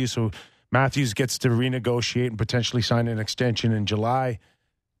Matthews. So Matthews gets to renegotiate and potentially sign an extension in July.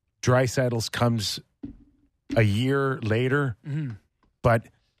 Draisaitl's comes a year later. Mm-hmm. But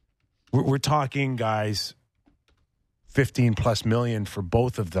we're talking, guys, 15+ million for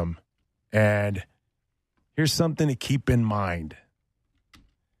both of them. And here's something to keep in mind.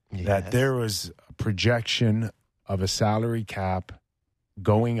 Yes. That there was a projection of a salary cap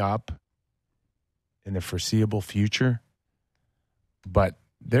going up in the foreseeable future. But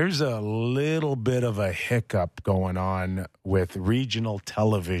there's a little bit of a hiccup going on with regional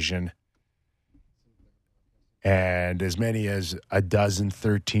television. And as many as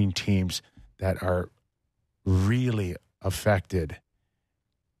 13 teams that are really affected.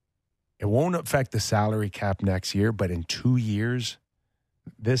 It won't affect the salary cap next year, but in 2 years,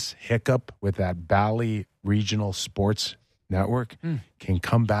 this hiccup with that Bally Regional Sports Network can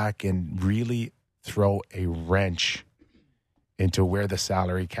come back and really throw a wrench into where the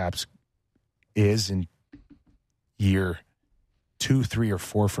salary caps is in year 2, 3, or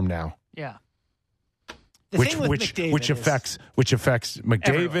 4 from now. Yeah. Which affects McDavid,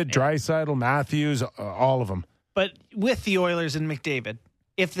 everyone, Draisaitl, Matthews, all of them. But with the Oilers and McDavid,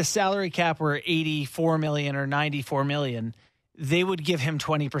 if the salary cap were 84 million or 94 million, they would give him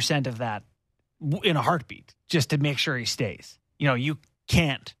 20% of that in a heartbeat just to make sure he stays. You know, you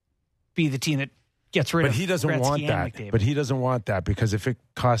can't be the team that gets rid of But he doesn't Gretzky want and that. McDavid. But he doesn't want that because if it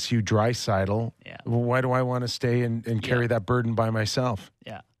costs you Draisaitl, why do I want to stay and carry that burden by myself?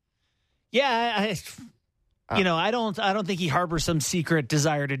 Yeah. Yeah, I don't think he harbors some secret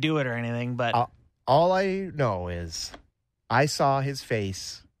desire to do it or anything, but all I know is I saw his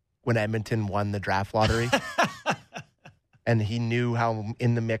face when Edmonton won the draft lottery, and he knew how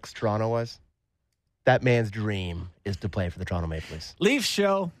in the mix Toronto was. That man's dream is to play for the Toronto Maple Leafs. Leafs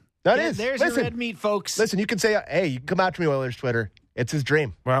show. There's your red meat, folks. Listen, you can say, hey, you can come out to me, Oilers Twitter. It's his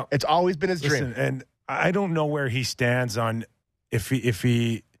dream. Well, it's always been his dream. And I don't know where he stands on if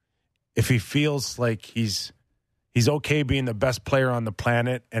he feels like he's okay being the best player on the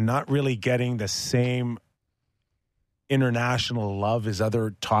planet and not really getting the same international love as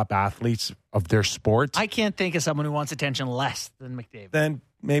other top athletes of their sport. I can't think of someone who wants attention less than McDavid. Then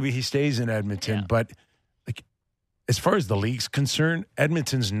maybe he stays in Edmonton. Yeah. But like, as far as the league's concerned,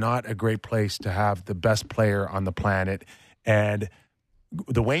 Edmonton's not a great place to have the best player on the planet. And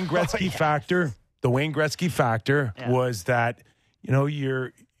the Wayne Gretzky factor was that, you know,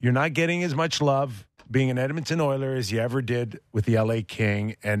 you're not getting as much love being an Edmonton Oiler as you ever did with the LA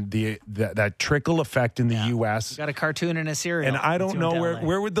King, and that trickle effect in the U.S. Got a cartoon and a cereal. And I don't know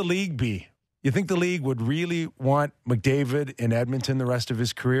where would the league be. You think the league would really want McDavid in Edmonton the rest of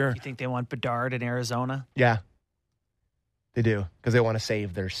his career? You think they want Bedard in Arizona? Yeah, they do, because they want to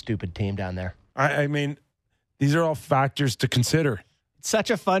save their stupid team down there. I mean, these are all factors to consider.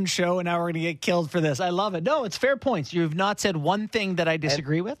 Such a fun show, and now we're going to get killed for this. I love it. No, it's fair points. You've not said one thing that I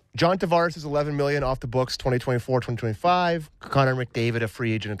disagree with. John Tavares is $11 million off the books 2024, 2025. Connor McDavid, a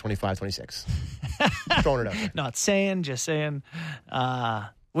free agent in 25, 26. Throwing it out there. Not saying, just saying.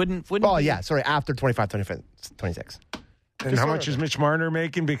 Wouldn't. Oh, yeah. Sorry, after 25, 25, 26. And how much is Mitch Marner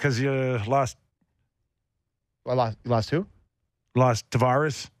making because you lost? You lost who? Lost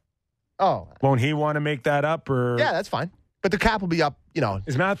Tavares. Oh. Won't he want to make that up? Or yeah, that's fine. But the cap will be up, you know.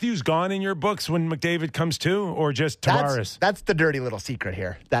 Is Matthews gone in your books when McDavid comes to, or just Tavares? That's the dirty little secret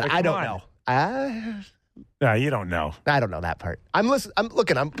here that Like, I don't come know. No, you don't know. I don't know that part. I'm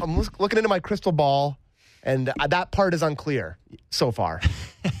looking into my crystal ball, and that part is unclear so far.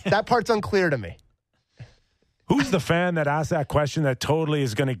 That part's unclear to me. Who's the fan that asked that question that totally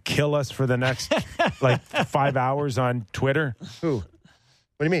is going to kill us for the next 5 hours on Twitter? Who? What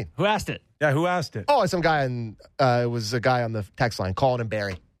do you mean? Who asked it? Yeah, who asked it? Oh, some guy it was a guy on the text line, Colin and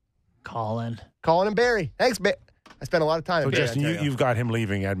Barry. Colin and Barry. Thanks, I spent a lot of time. So, Justin, you've got him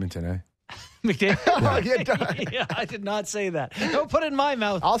leaving Edmonton, eh? McDavid. Yeah, I did not say that. Don't put it in my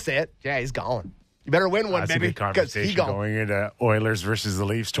mouth. I'll say it. Yeah, he's gone. You better win one, That's baby. a good conversation going into Oilers versus the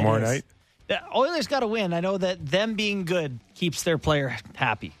Leafs tomorrow night. The Oilers got to win. I know that them being good keeps their player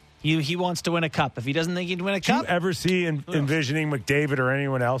happy. He wants to win a cup. If he doesn't think he'd win a cup. Do you ever see envisioning McDavid or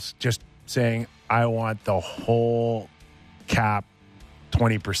anyone else just saying, I want the whole cap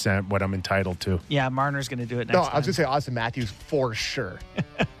 20% what I'm entitled to? Yeah, Marner's going to do it next time. time. I was going to say Austin Matthews for sure.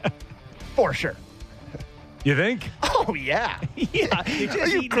 For sure. You think? Oh, yeah. Yeah. Are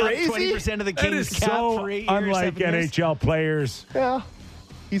you crazy? 20% of the Kings that is cap so for 8 years. unlike 7 years. NHL players. Yeah.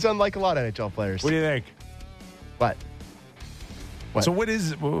 He's unlike a lot of NHL players. What do you think? What? So what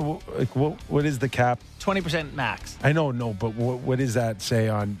is the cap? 20% max. I know, but what does that say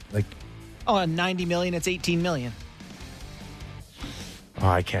on on $90 million? It's $18 million. Oh,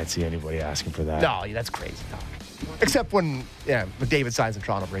 I can't see anybody asking for that. No, that's crazy talk. Except when McDavid signs in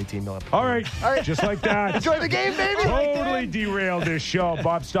Toronto for $18 million. All right. Just like that. Enjoy the game, baby. Totally derailed this show.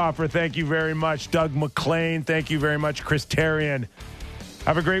 Bob Stauffer, thank you very much. Doug McLean, thank you very much. Chris Therien.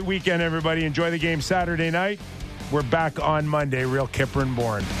 Have a great weekend, everybody. Enjoy the game Saturday night. We're back on Monday. Real Kipper and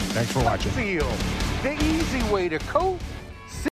Bourne. Thanks for watching. The easy way to coat